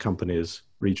sectors, companies,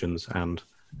 regions, and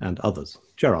others.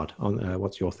 Gerard,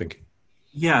 what's your thinking?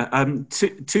 Yeah,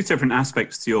 two different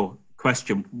aspects to your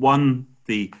question. One,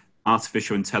 the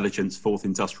artificial intelligence, fourth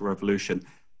industrial revolution,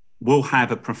 will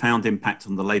have a profound impact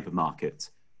on the labor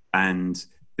market. And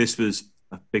this was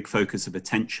a big focus of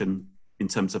attention in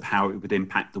terms of how it would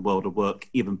impact the world of work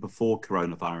even before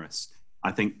coronavirus.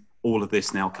 I think all of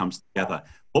this now comes together.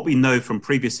 What we know from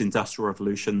previous industrial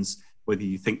revolutions, whether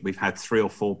you think we've had 3 or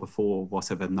 4 before,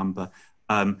 whatever number,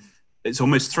 it's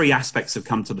almost 3 aspects have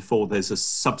come to the fore. There's a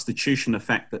substitution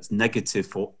effect that's negative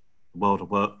for the world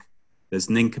of work. There's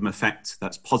an income effect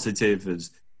that's positive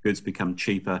as goods become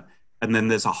cheaper. And then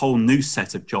there's a whole new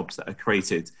set of jobs that are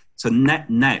created. So net,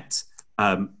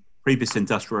 previous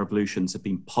industrial revolutions have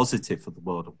been positive for the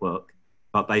world of work,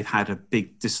 but they've had a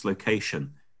big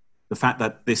dislocation. The fact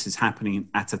that this is happening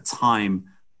at a time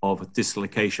of a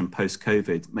dislocation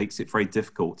post-COVID makes it very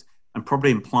difficult and probably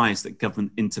implies that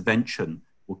government intervention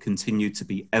will continue to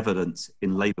be evident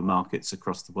in labour markets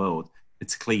across the world,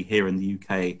 particularly here in the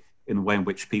UK, in a way in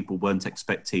which people weren't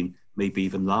expecting maybe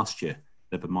even last year,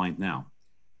 never mind now.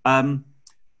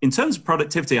 In terms of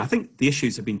productivity, I think the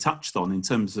issues have been touched on in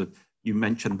terms of, you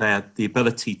mentioned there, the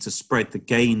ability to spread the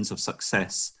gains of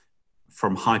success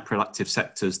from high productive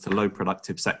sectors to low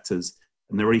productive sectors.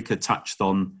 And Noriko touched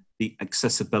on the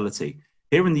accessibility.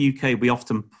 Here in the UK, we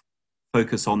often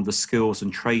focus on the skills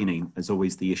and training as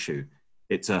always the issue.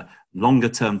 It's a longer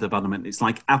term development. It's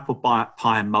like apple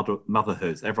pie and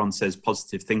motherhood. Everyone says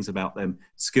positive things about them.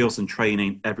 Skills and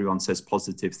training, everyone says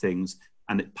positive things,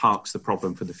 and it parks the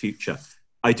problem for the future.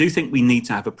 I do think we need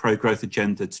to have a pro-growth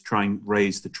agenda to try and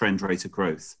raise the trend rate of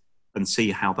growth and see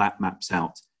how that maps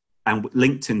out. And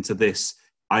linked into this,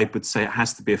 I would say it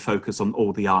has to be a focus on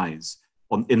all the I's.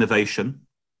 On innovation,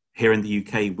 here in the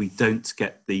UK, we don't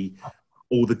get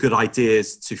all the good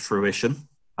ideas to fruition.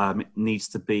 It needs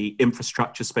to be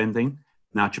infrastructure spending.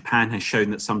 Now, Japan has shown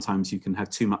that sometimes you can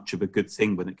have too much of a good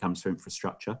thing when it comes to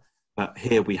infrastructure. But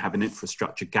here we have an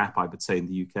infrastructure gap, I would say, in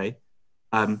the UK.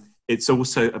 It's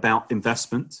also about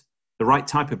investment, the right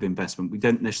type of investment. We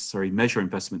don't necessarily measure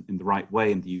investment in the right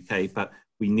way in the UK, but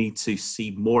we need to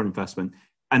see more investment.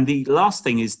 And the last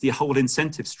thing is the whole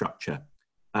incentive structure,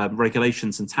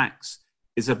 regulations and tax,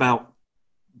 is about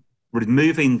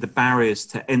removing the barriers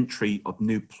to entry of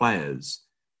new players.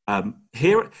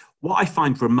 Here, what I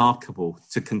find remarkable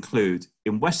to conclude,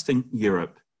 in Western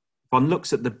Europe, if one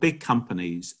looks at the big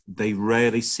companies, they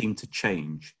rarely seem to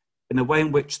change in a way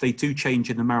in which they do change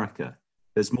in America.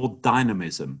 There's more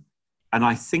dynamism. And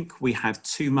I think we have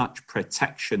too much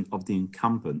protection of the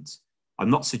incumbent. I'm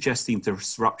not suggesting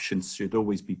disruptions should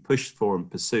always be pushed for and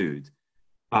pursued,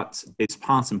 but it's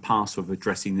part and parcel of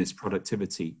addressing this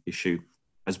productivity issue,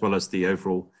 as well as the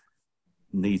overall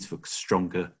need for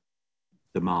stronger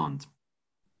demand.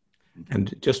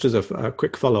 And just as a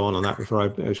quick follow-on on that,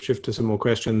 before I shift to some more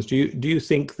questions, do you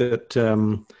think that,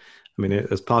 I mean,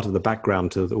 as part of the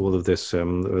background to all of this,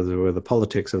 the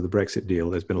politics of the Brexit deal,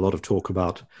 there's been a lot of talk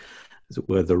about, as it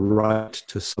were, the right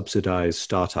to subsidize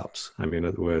startups. I mean,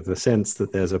 the sense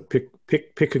that there's a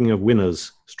picking of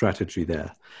winners strategy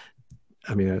there.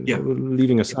 I mean,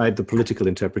 leaving aside the political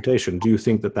interpretation, do you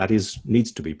think that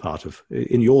needs to be part of,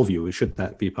 in your view, should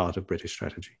that be part of British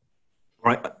strategy?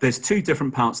 Right. There's two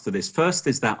different parts to this. First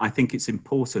is that I think it's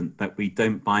important that we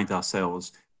don't bind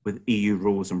ourselves with EU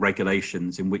rules and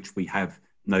regulations in which we have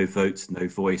no vote, no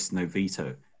voice, no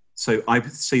veto. So I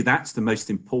would say that's the most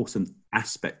important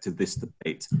aspect of this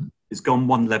debate. It's gone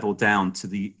one level down to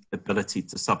the ability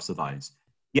to subsidize.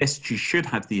 Yes, you should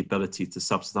have the ability to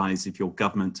subsidize if your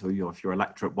government or if your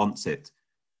electorate wants it,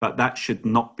 but that should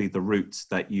not be the route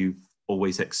that you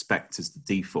always expect as the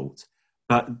default.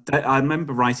 But I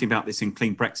remember writing about this in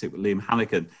Clean Brexit with Liam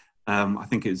Halligan. I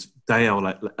think it was Dale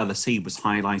at LSE was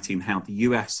highlighting how the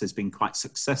US has been quite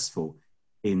successful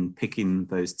in picking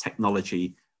those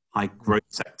technology high growth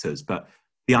sectors. But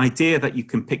the idea that you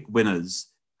can pick winners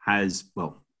has,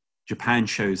 well, Japan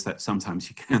shows that sometimes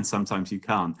you can, sometimes you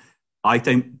can't. I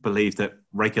don't believe that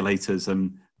regulators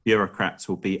and bureaucrats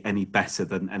will be any better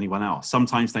than anyone else.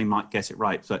 Sometimes they might get it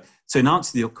right. So in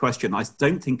answer to your question, I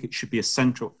don't think it should be a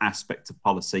central aspect of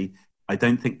policy. I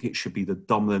don't think it should be the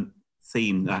dominant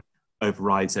theme that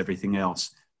overrides everything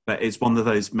else. But it's one of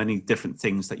those many different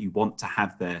things that you want to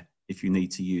have there if you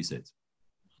need to use it.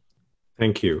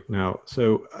 Thank you. Now,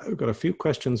 so I've got a few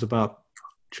questions about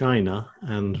China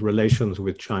and relations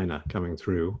with China coming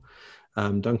through.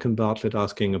 Duncan Bartlett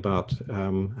asking about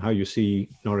how you see,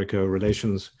 Noriko,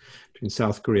 relations between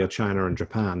South Korea, China, and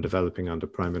Japan developing under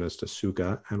Prime Minister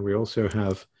Suga. And we also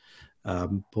have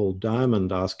Paul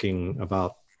Diamond asking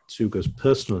about Suga's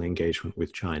personal engagement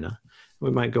with China.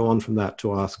 We might go on from that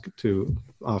to ask to,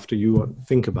 after you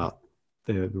think about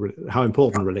how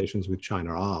important relations with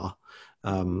China are,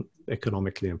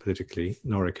 economically and politically.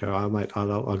 Noriko,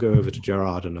 I'll go over to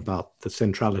Gerard and about the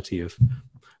centrality of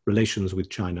relations with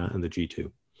China and the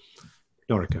G2.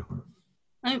 Noriko.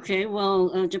 Okay,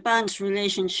 well, Japan's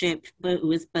relationship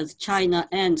with both China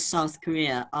and South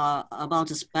Korea are about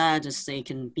as bad as they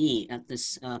can be at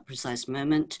this precise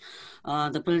moment.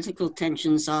 The political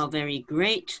tensions are very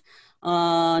great.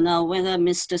 Now, whether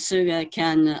Mr. Suga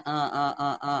can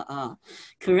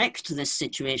correct this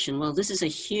situation, well, this is a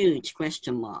huge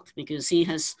question mark because he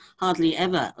has hardly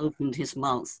ever opened his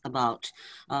mouth about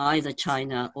either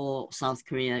China or South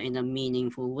Korea in a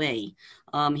meaningful way.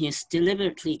 He has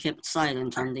deliberately kept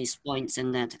silent on these points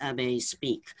and let Abe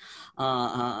speak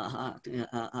all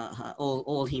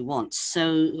he wants.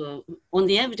 So on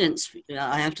the evidence,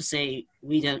 I have to say,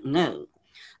 we don't know.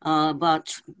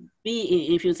 But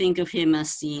if you think of him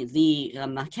as the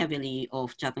Machiavelli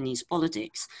of Japanese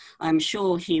politics, I'm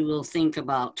sure he will think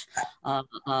about,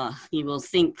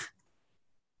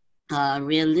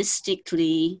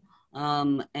 realistically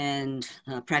and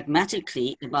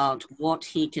pragmatically about what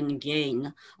he can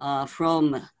gain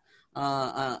from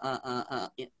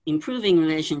improving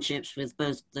relationships with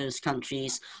both those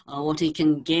countries, what he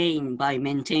can gain by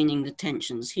maintaining the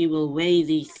tensions. He will weigh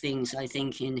these things, I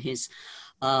think, in his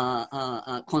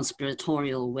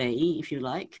conspiratorial way, if you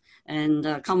like,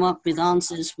 and come up with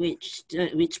answers which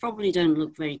probably don't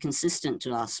look very consistent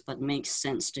to us, but makes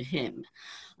sense to him.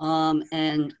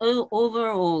 And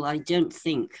overall, I don't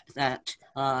think that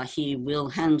he will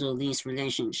handle these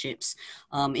relationships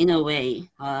in a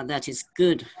way that is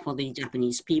good for the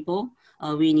Japanese people.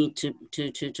 We need to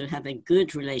have a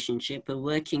good relationship, a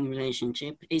working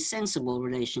relationship, a sensible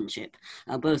relationship,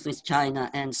 both with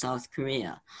China and South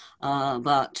Korea.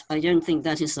 But I don't think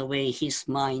that is the way his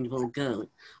mind will go.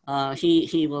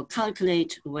 He will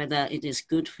calculate whether it is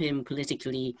good for him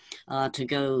politically to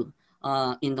go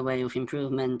in the way of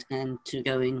improvement and to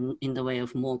go in the way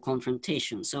of more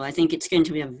confrontation. So I think it's going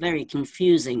to be a very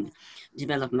confusing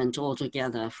development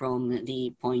altogether from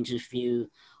the point of view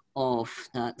of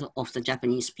the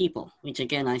Japanese people, which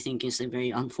again I think is a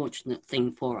very unfortunate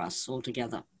thing for us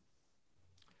altogether.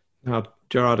 Now,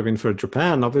 Gerard, I mean, for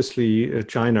Japan, obviously,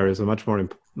 China is a much more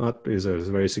is a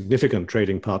very significant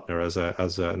trading partner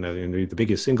the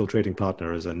biggest single trading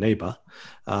partner as a neighbor.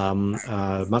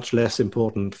 Much less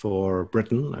important for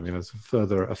Britain. I mean, it's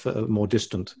a more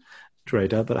distant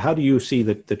trader. But how do you see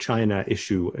the China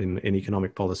issue in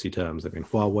economic policy terms? I mean,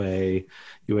 Huawei,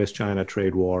 US-China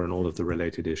trade war, and all of the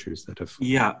related issues that have.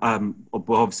 Yeah, well,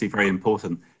 obviously very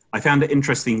important. I found it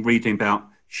interesting reading about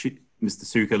Mr.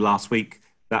 Tsuruoka last week.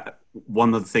 That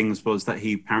one of the things was that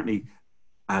he apparently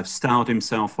styled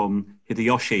himself on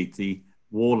Hideyoshi, the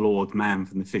warlord man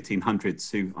from the 1500s,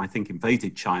 who I think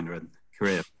invaded China and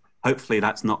Korea. Hopefully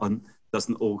that's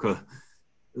doesn't augur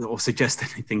or suggest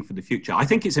anything for the future. I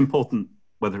think it's important,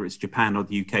 whether it's Japan or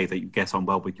the UK, that you get on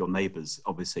well with your neighbors,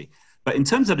 obviously. But in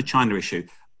terms of the China issue,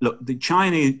 look,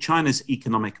 China's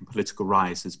economic and political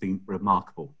rise has been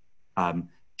remarkable.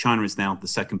 China is now the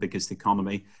second biggest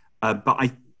economy.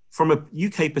 From a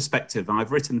UK perspective, and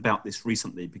I've written about this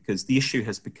recently because the issue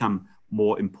has become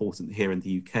more important here in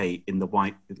the UK in the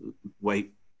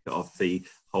wake of the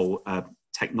whole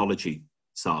technology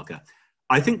saga.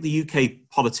 I think the UK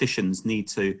politicians need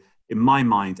to, in my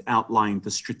mind, outline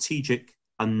the strategic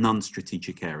and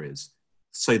non-strategic areas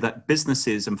so that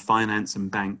businesses and finance and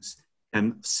banks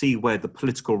can see where the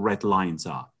political red lines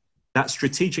are. That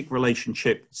strategic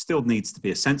relationship still needs to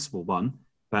be a sensible one,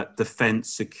 but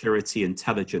defense, security,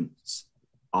 intelligence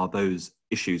are those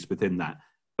issues within that.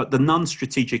 But the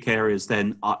non-strategic areas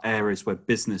then are areas where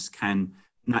business can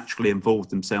naturally involve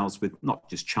themselves with not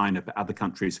just China, but other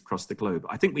countries across the globe.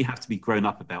 I think we have to be grown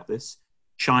up about this.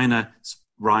 China's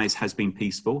rise has been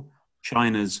peaceful.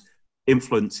 China's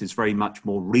influence is very much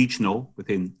more regional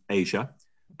within Asia.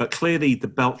 But clearly the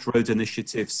Belt Road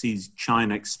Initiative sees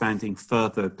China expanding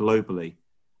further globally.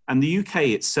 And the UK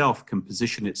itself can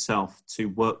position itself to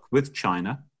work with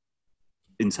China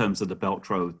in terms of the Belt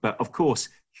Road. But of course,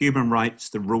 human rights,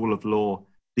 the rule of law,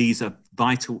 these are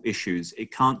vital issues.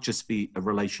 It can't just be a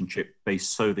relationship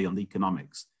based solely on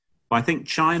economics. But I think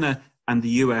China and the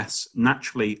US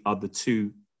naturally are the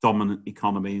two dominant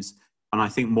economies. And I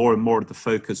think more and more of the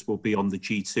focus will be on the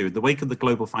G2. In the wake of the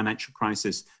global financial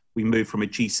crisis, we moved from a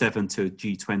G7 to a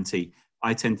G20.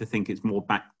 I tend to think it's more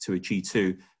back to a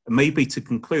G2. And maybe to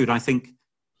conclude, I think,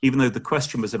 even though the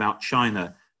question was about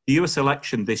China, the US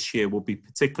election this year will be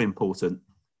particularly important.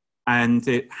 And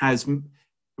it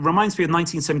reminds me of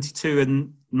 1972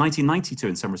 and 1992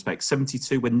 in some respects.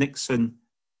 72 when Nixon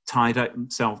tied up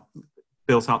himself,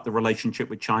 built up the relationship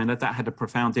with China. That had a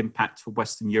profound impact for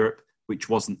Western Europe, which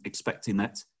wasn't expecting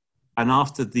that. And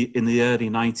after in the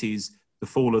early 90s, the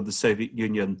fall of the Soviet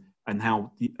Union and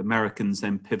how the Americans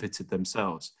then pivoted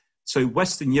themselves. So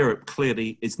Western Europe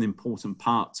clearly is an important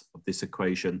part of this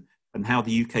equation, and how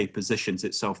the UK positions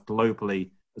itself globally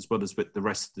as well as with the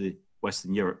rest of the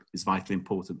Western Europe is vitally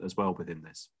important as well within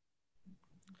this.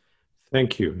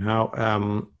 Thank you.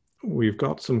 Now, we've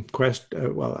got some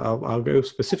questions. I'll go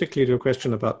specifically to a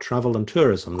question about travel and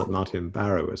tourism that Martin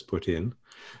Barrow has put in.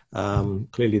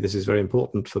 Clearly, this is very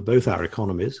important for both our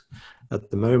economies. At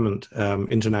the moment,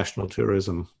 international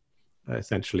tourism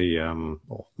essentially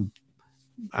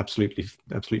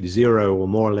absolutely zero or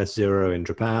more or less zero in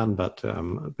Japan, but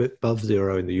a bit above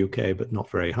zero in the UK, but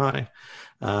not very high.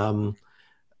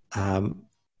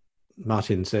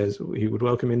 Martin says he would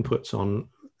welcome inputs on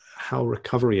how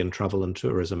recovery in travel and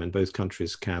tourism in both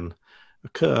countries can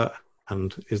occur,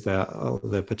 and is there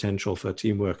potential for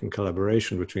teamwork and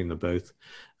collaboration between the both?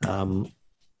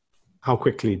 How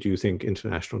quickly do you think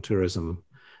international tourism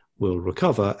will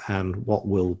recover, and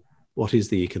what is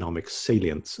the economic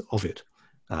salience of it?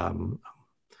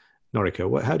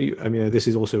 Noriko, how do you, I mean,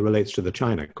 this also relates to the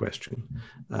China question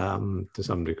to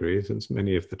some degree, since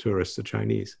many of the tourists are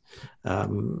Chinese.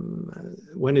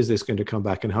 When is this going to come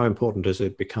back, and how important does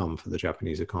it become for the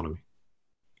Japanese economy?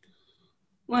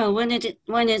 Well, when is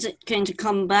it going to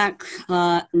come back?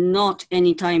 Not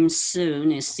anytime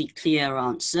soon is the clear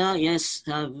answer. Yes,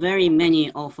 very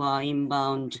many of our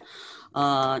inbound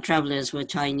travelers were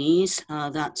Chinese.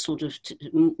 That sort of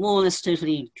more or less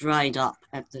totally dried up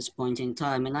at this point in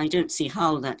time, and I don't see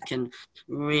how that can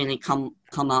really come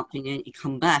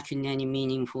back in any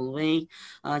meaningful way.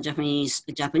 Japanese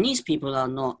people are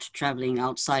not traveling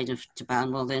outside of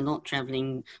Japan. Well, they're not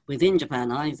traveling within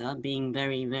Japan either, being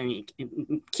very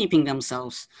keeping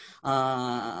themselves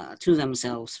to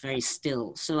themselves very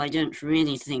still. So I don't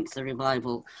really think the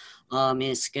revival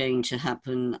is going to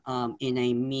happen in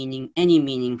any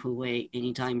meaningful way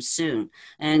anytime soon.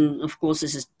 And of course,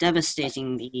 this is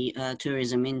devastating the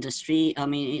tourism industry. I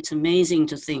mean, it's amazing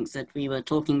to think that we were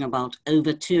talking about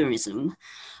over-tourism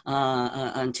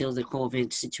until the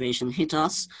COVID situation hit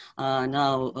us.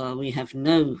 Now we have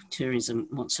no tourism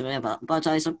whatsoever. But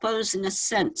I suppose in a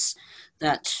sense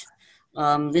that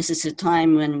this is a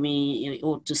time when we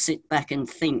ought to sit back and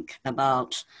think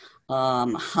about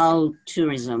how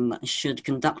tourism should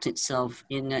conduct itself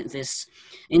in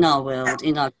our world,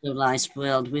 in our globalized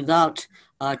world, without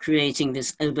creating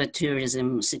this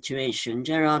over-tourism situation.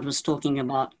 Gerard was talking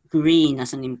about green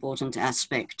as an important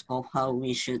aspect of how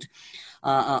we should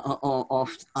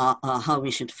how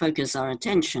we should focus our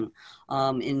attention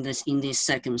in these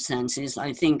circumstances.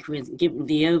 I think given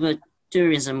the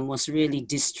over-tourism was really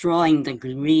destroying the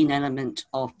green element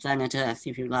of planet Earth,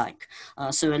 if you like.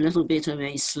 So a little bit of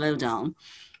a slowdown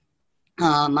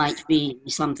might be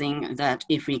something that,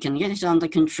 if we can get it under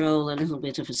control, a little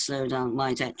bit of a slowdown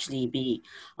might actually be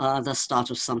the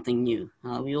start of something new.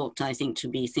 We ought, I think, to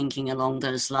be thinking along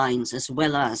those lines, as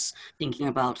well as thinking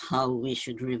about how we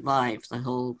should revive the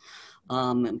whole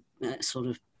sort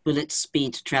of bullet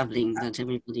speed traveling that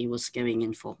everybody was going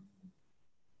in for.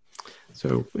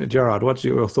 So, Gerard, what's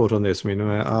your thought on this? I mean,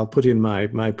 I'll put in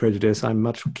my prejudice. I'm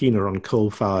much keener on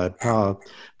coal-fired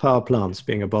power plants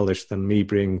being abolished than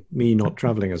me not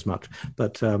traveling as much.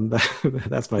 But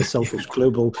that's my selfish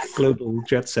global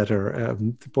jet setter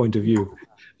point of view.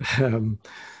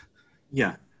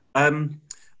 Yeah.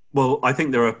 Well, I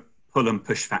think there are pull and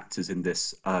push factors in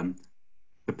this.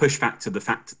 The push factor, the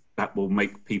fact that will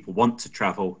make people want to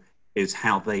travel, is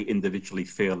how they individually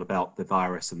feel about the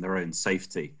virus and their own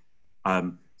safety.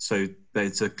 So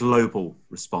there's a global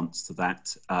response to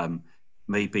that.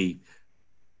 Maybe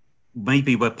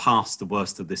we're past the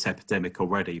worst of this epidemic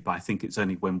already, but I think it's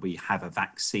only when we have a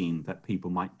vaccine that people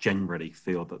might generally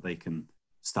feel that they can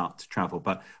start to travel.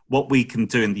 But what we can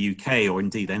do in the UK, or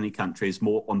indeed any country, is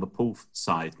more on the pull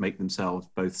side, make themselves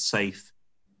both safe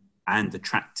and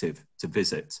attractive to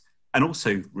visit, and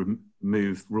also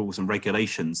remove rules and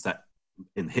regulations that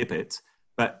inhibit,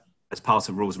 but as part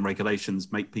of rules and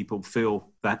regulations, make people feel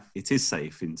that it is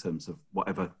safe in terms of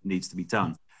whatever needs to be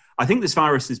done. I think this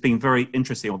virus has been very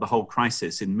interesting, or the whole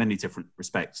crisis, in many different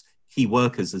respects. Key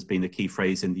workers has been a key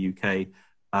phrase in the UK.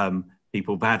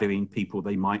 People valuing people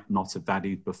they might not have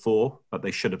valued before, but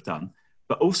they should have done.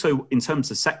 But also in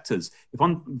terms of sectors, if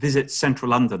one visits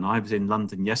central London, I was in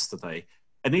London yesterday,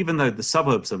 and even though the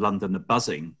suburbs of London are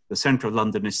buzzing, the centre of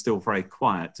London is still very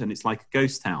quiet, and it's like a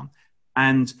ghost town.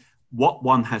 And what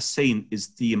one has seen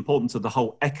is the importance of the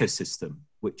whole ecosystem,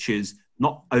 which is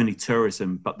not only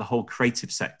tourism, but the whole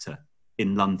creative sector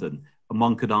in London. And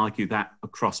one could argue that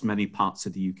across many parts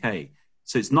of the UK.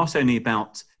 So it's not only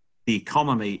about the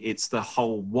economy, it's the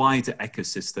whole wider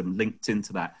ecosystem linked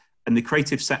into that. And the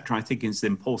creative sector, I think, is an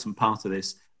important part of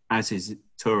this, as is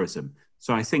tourism.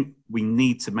 So I think we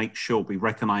need to make sure we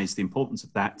recognise the importance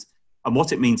of that. And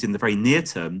what it means in the very near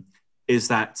term is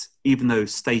that even though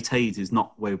state aid is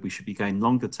not where we should be going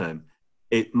longer term,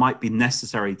 it might be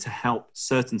necessary to help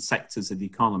certain sectors of the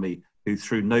economy who,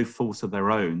 through no fault of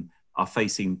their own, are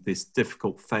facing this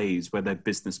difficult phase where their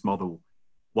business model,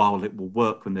 while it will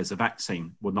work when there's a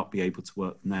vaccine, will not be able to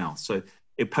work now. So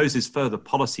it poses further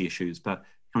policy issues. But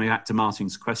coming back to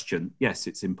Martin's question, yes,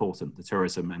 it's important, the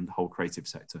tourism and the whole creative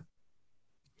sector.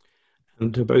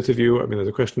 And to both of you, I mean, there's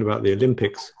a question about the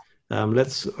Olympics.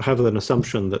 Let's have an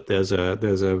assumption that there's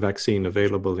a vaccine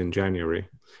available in January,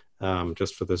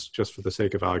 just for the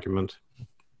sake of argument.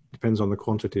 Depends on the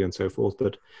quantity and so forth.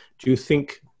 But do you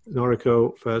think,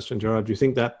 Noriko first and Gerard, do you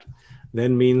think that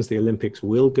then means the Olympics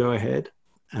will go ahead?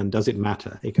 And does it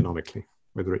matter economically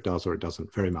whether it does or it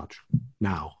doesn't? Very much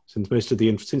now, since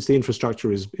since the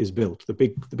infrastructure is built, the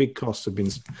big costs have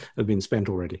been spent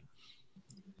already.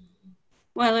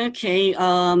 Well, okay.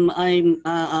 I'm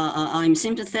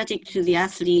sympathetic to the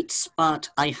athletes, but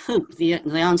I hope the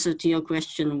answer to your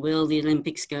question, will the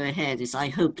Olympics go ahead, is I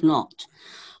hope not.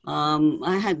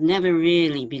 I had never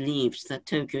really believed that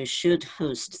Tokyo should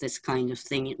host this kind of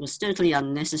thing. It was totally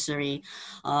unnecessary.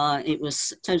 It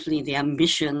was totally the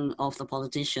ambition of the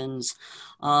politicians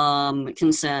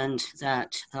concerned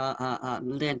that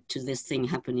led to this thing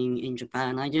happening in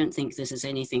Japan. I don't think this is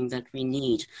anything that we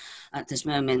need at this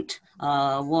moment.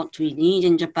 What we need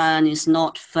in Japan is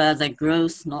not further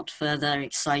growth, not further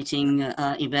exciting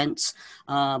events,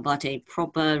 but a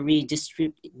proper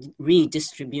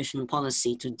redistribution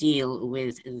policy to deal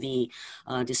with the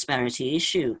disparity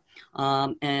issue.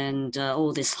 And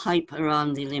all this hype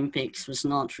around the Olympics was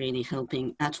not really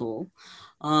helping at all.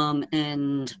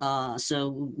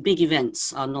 So big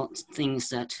events are not things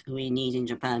that we need in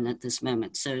Japan at this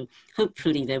moment. So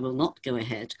hopefully they will not go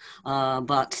ahead.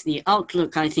 But the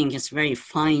outlook, I think, is very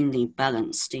finely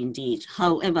balanced indeed.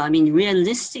 However, I mean,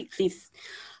 realistically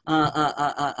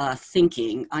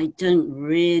thinking, I don't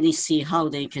really see how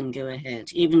they can go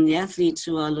ahead. Even the athletes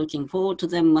who are looking forward to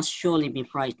them must surely be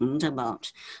frightened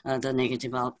about the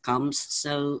negative outcomes.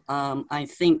 So I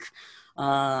think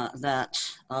that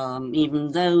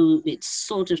even though it's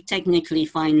sort of technically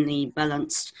finely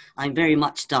balanced, I very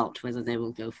much doubt whether they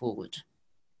will go forward.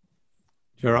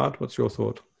 Gerard, what's your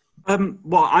thought?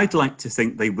 Well, I'd like to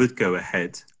think they would go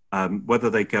ahead.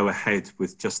 Whether they go ahead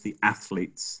with just the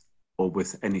athletes or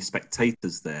with any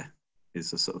spectators there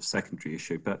is a sort of secondary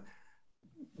issue. But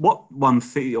what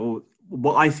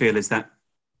I feel is that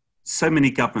so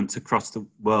many governments across the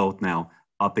world now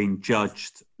are being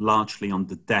judged largely on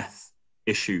the death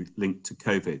issue linked to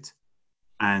COVID.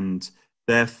 And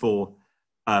therefore,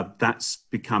 that's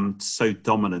become so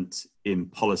dominant in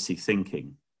policy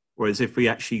thinking. Whereas if we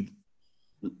actually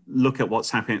look at what's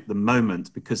happening at the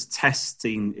moment, because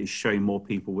testing is showing more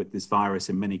people with this virus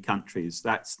in many countries,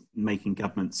 that's making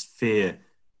governments fear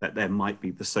that there might be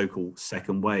the so-called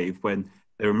second wave, when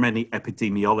there are many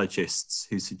epidemiologists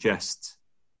who suggest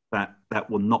that that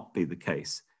will not be the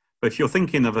case. But if you're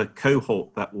thinking of a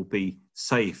cohort that will be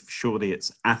safe, surely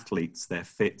it's athletes, they're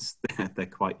fit, they're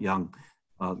quite young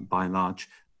by and large.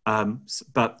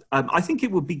 But I think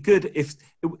it would be good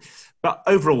but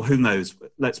overall, who knows?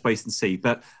 Let's wait and see.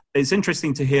 But it's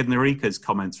interesting to hear Noriko's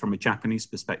comments from a Japanese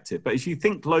perspective. But as you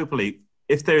think globally,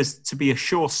 if there's to be a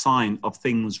sure sign of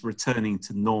things returning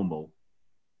to normal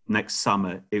next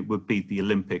summer, it would be the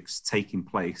Olympics taking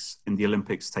place, and the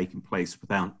Olympics taking place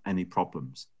without any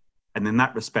problems. And in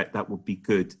that respect, that would be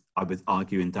good, I would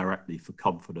argue, indirectly for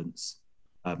confidence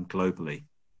globally.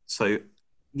 So,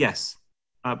 yes,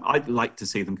 I'd like to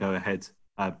see them go ahead,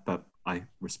 but I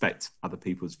respect other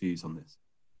people's views on this.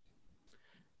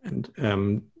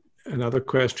 And another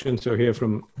question, so here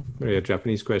from a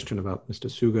Japanese question about Mr.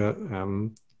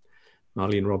 Suga.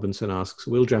 Marlene Robinson asks,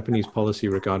 will Japanese policy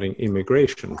regarding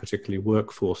immigration, particularly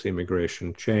workforce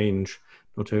immigration, change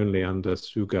not only under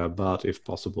Suga, but if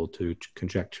possible to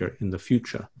conjecture in the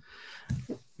future?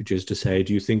 Which is to say,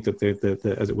 do you think that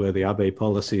as it were, the Abe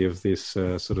policy of this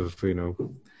sort of,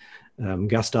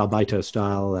 Gastarbeiter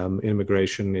style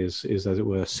immigration is, as it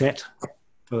were, set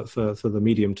for the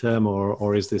medium term,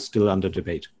 or is this still under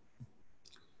debate?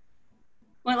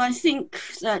 Well, I think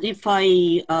that if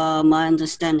my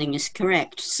understanding is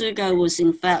correct, Suga was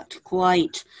in fact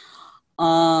quite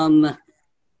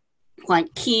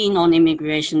keen on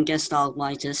immigration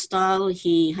Gastarbeiter style.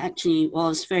 He actually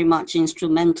was very much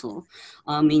instrumental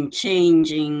in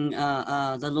changing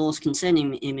the laws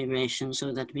concerning immigration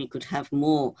so that we could have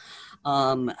more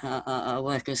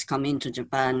workers come into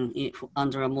Japan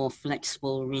under a more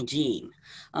flexible regime.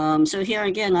 So here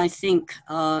again, I think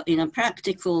in a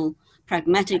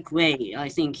pragmatic way, I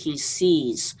think he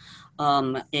sees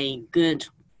a good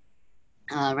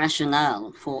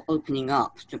rationale for opening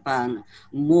up Japan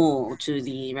more to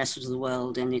the rest of the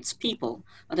world and its people.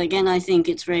 But again, I think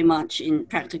it's very much in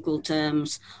practical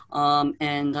terms,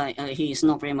 and he's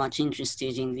not very much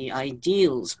interested in the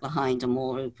ideals behind a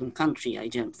more open country, I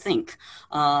don't think.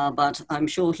 But I'm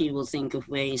sure he will think of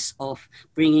ways of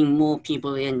bringing more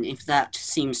people in if that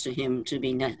seems to him to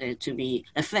be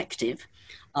effective.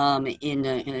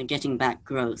 In getting back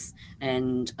growth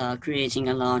and creating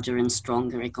a larger and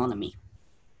stronger economy.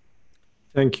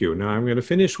 Thank you. Now I'm going to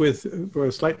finish with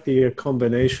slightly a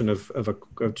combination of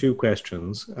two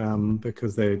questions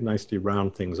because they nicely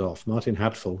round things off. Martin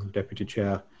Hatfield, Deputy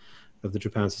Chair of the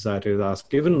Japan Society, has asked,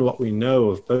 given what we know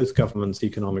of both governments'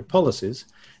 economic policies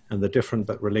and the different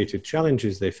but related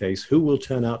challenges they face, who will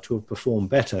turn out to have performed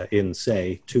better in,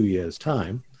 say, 2 years'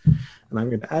 time? And I'm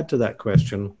going to add to that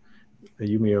question,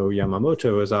 Yumio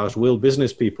Yamamoto has asked, will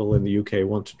business people in the UK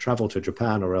want to travel to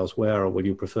Japan or elsewhere, or will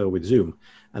you prefer with Zoom?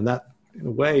 And that, in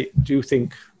a way, do you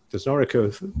think, does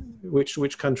Noriko,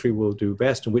 which country will do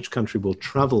best and which country will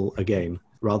travel again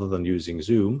rather than using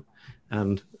Zoom?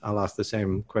 And I'll ask the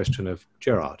same question of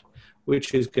Gerard,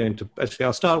 which is going to, actually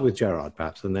I'll start with Gerard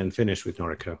perhaps and then finish with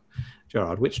Noriko.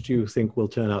 Gerard, which do you think will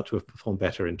turn out to have performed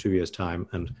better in 2 years' time,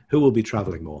 and who will be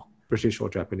traveling more, British or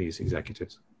Japanese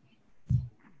executives?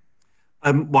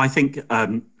 Well, I think,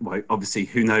 obviously,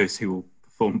 who knows who will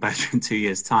perform better in 2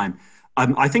 years' time.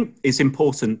 I think it's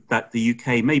important that the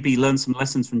UK maybe learn some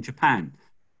lessons from Japan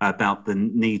about the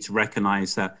need to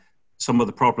recognise that some of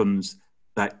the problems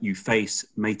that you face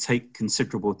may take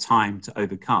considerable time to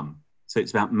overcome. So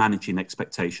it's about managing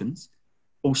expectations.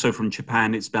 also from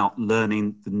Japan, it's about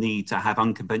learning the need to have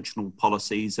unconventional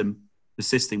policies and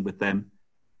persisting with them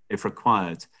if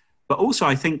required. But also,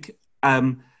 I think,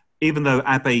 even though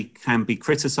Abe can be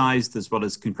criticized as well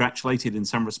as congratulated in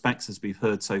some respects, as we've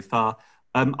heard so far,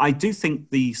 I do think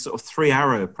the sort of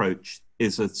three-arrow approach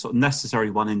is a sort of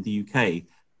necessary one in the UK,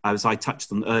 as I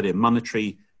touched on earlier: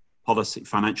 monetary policy,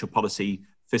 financial policy,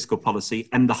 fiscal policy,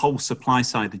 and the whole supply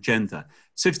side agenda.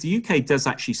 So if the UK does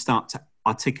actually start to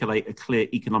articulate a clear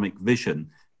economic vision,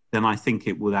 then I think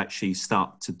it will actually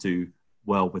start to do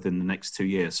well within the next 2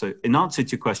 years. So in answer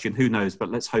to your question, who knows,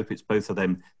 but let's hope it's both of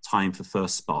them tying for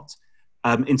first spot.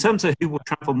 In terms of who will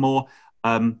travel more,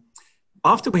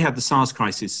 after we had the SARS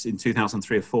crisis in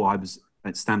 2003 or 4, I was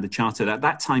at Standard Chartered. At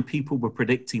that time, people were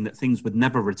predicting that things would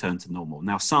never return to normal.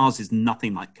 Now, SARS is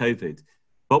nothing like COVID.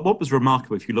 But what was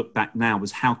remarkable, if you look back now,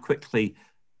 was how quickly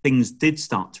things did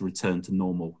start to return to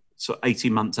normal. So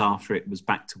 18 months after, it was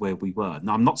back to where we were.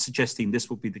 Now, I'm not suggesting this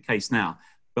will be the case now,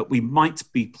 but we might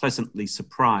be pleasantly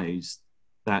surprised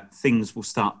that things will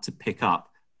start to pick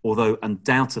up, although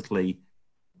undoubtedly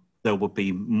there will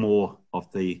be more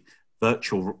of the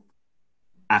virtual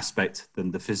aspect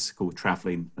than the physical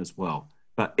traveling as well.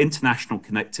 But international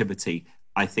connectivity,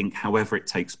 I think, however it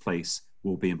takes place,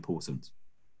 will be important.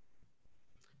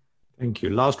 Thank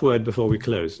you. Last word before we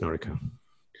close, Noriko.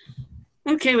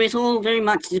 Okay, it all very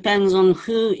much depends on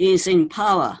who is in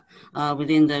power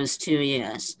within those 2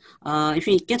 years. If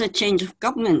we get a change of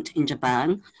government in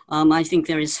Japan, I think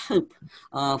there is hope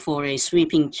for a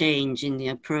sweeping change in the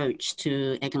approach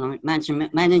to economic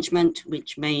management,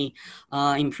 which may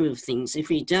improve things. If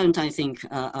we don't, I think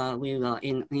we are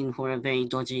in for a very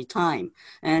dodgy time.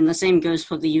 And the same goes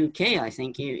for the UK, I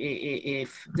think.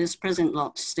 If this present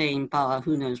lot stay in power,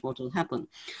 who knows what will happen.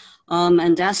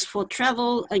 And as for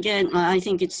travel, again, I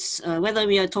think it's whether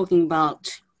we are talking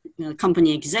about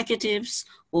company executives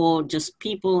or just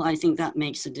people, I think that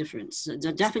makes a difference.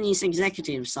 The Japanese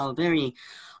executives are very,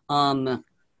 what's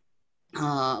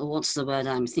the word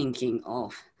I'm thinking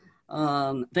of?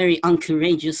 Very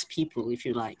uncourageous people, if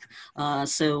you like.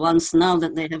 So once now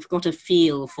that they have got a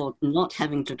feel for not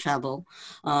having to travel,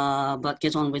 but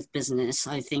get on with business,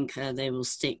 I think they will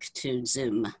stick to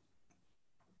Zoom.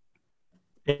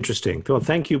 Interesting. Well,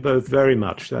 thank you both very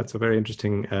much. That's a very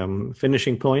interesting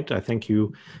finishing point. I thank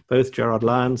you both, Gerard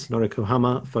Lyons, Noriko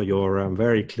Hama, for your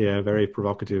very clear, very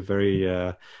provocative,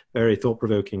 very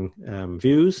thought-provoking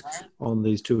views on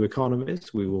these two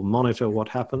economies. We will monitor what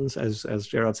happens. As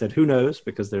Gerard said, who knows,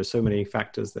 because there are so many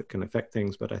factors that can affect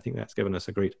things, but I think that's given us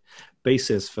a great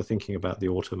basis for thinking about the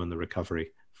autumn and the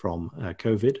recovery from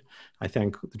COVID. I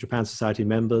thank the Japan Society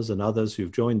members and others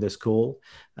who've joined this call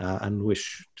and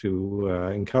wish to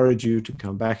encourage you to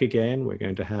come back again. We're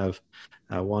going to have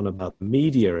one about the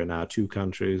media in our two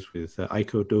countries with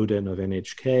Aiko Doden of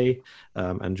NHK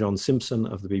and John Simpson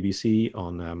of the BBC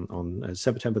on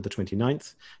September the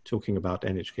 29th, talking about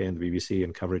NHK and the BBC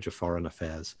and coverage of foreign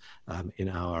affairs in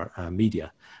our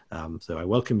media. So I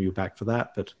welcome you back for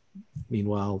that. But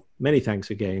meanwhile, many thanks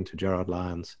again to Gerard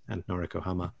Lyons and Noriko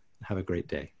Hama. Have a great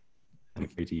day and a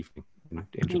great evening in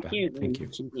Japan. Thank you. Thank you.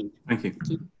 Thank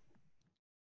you.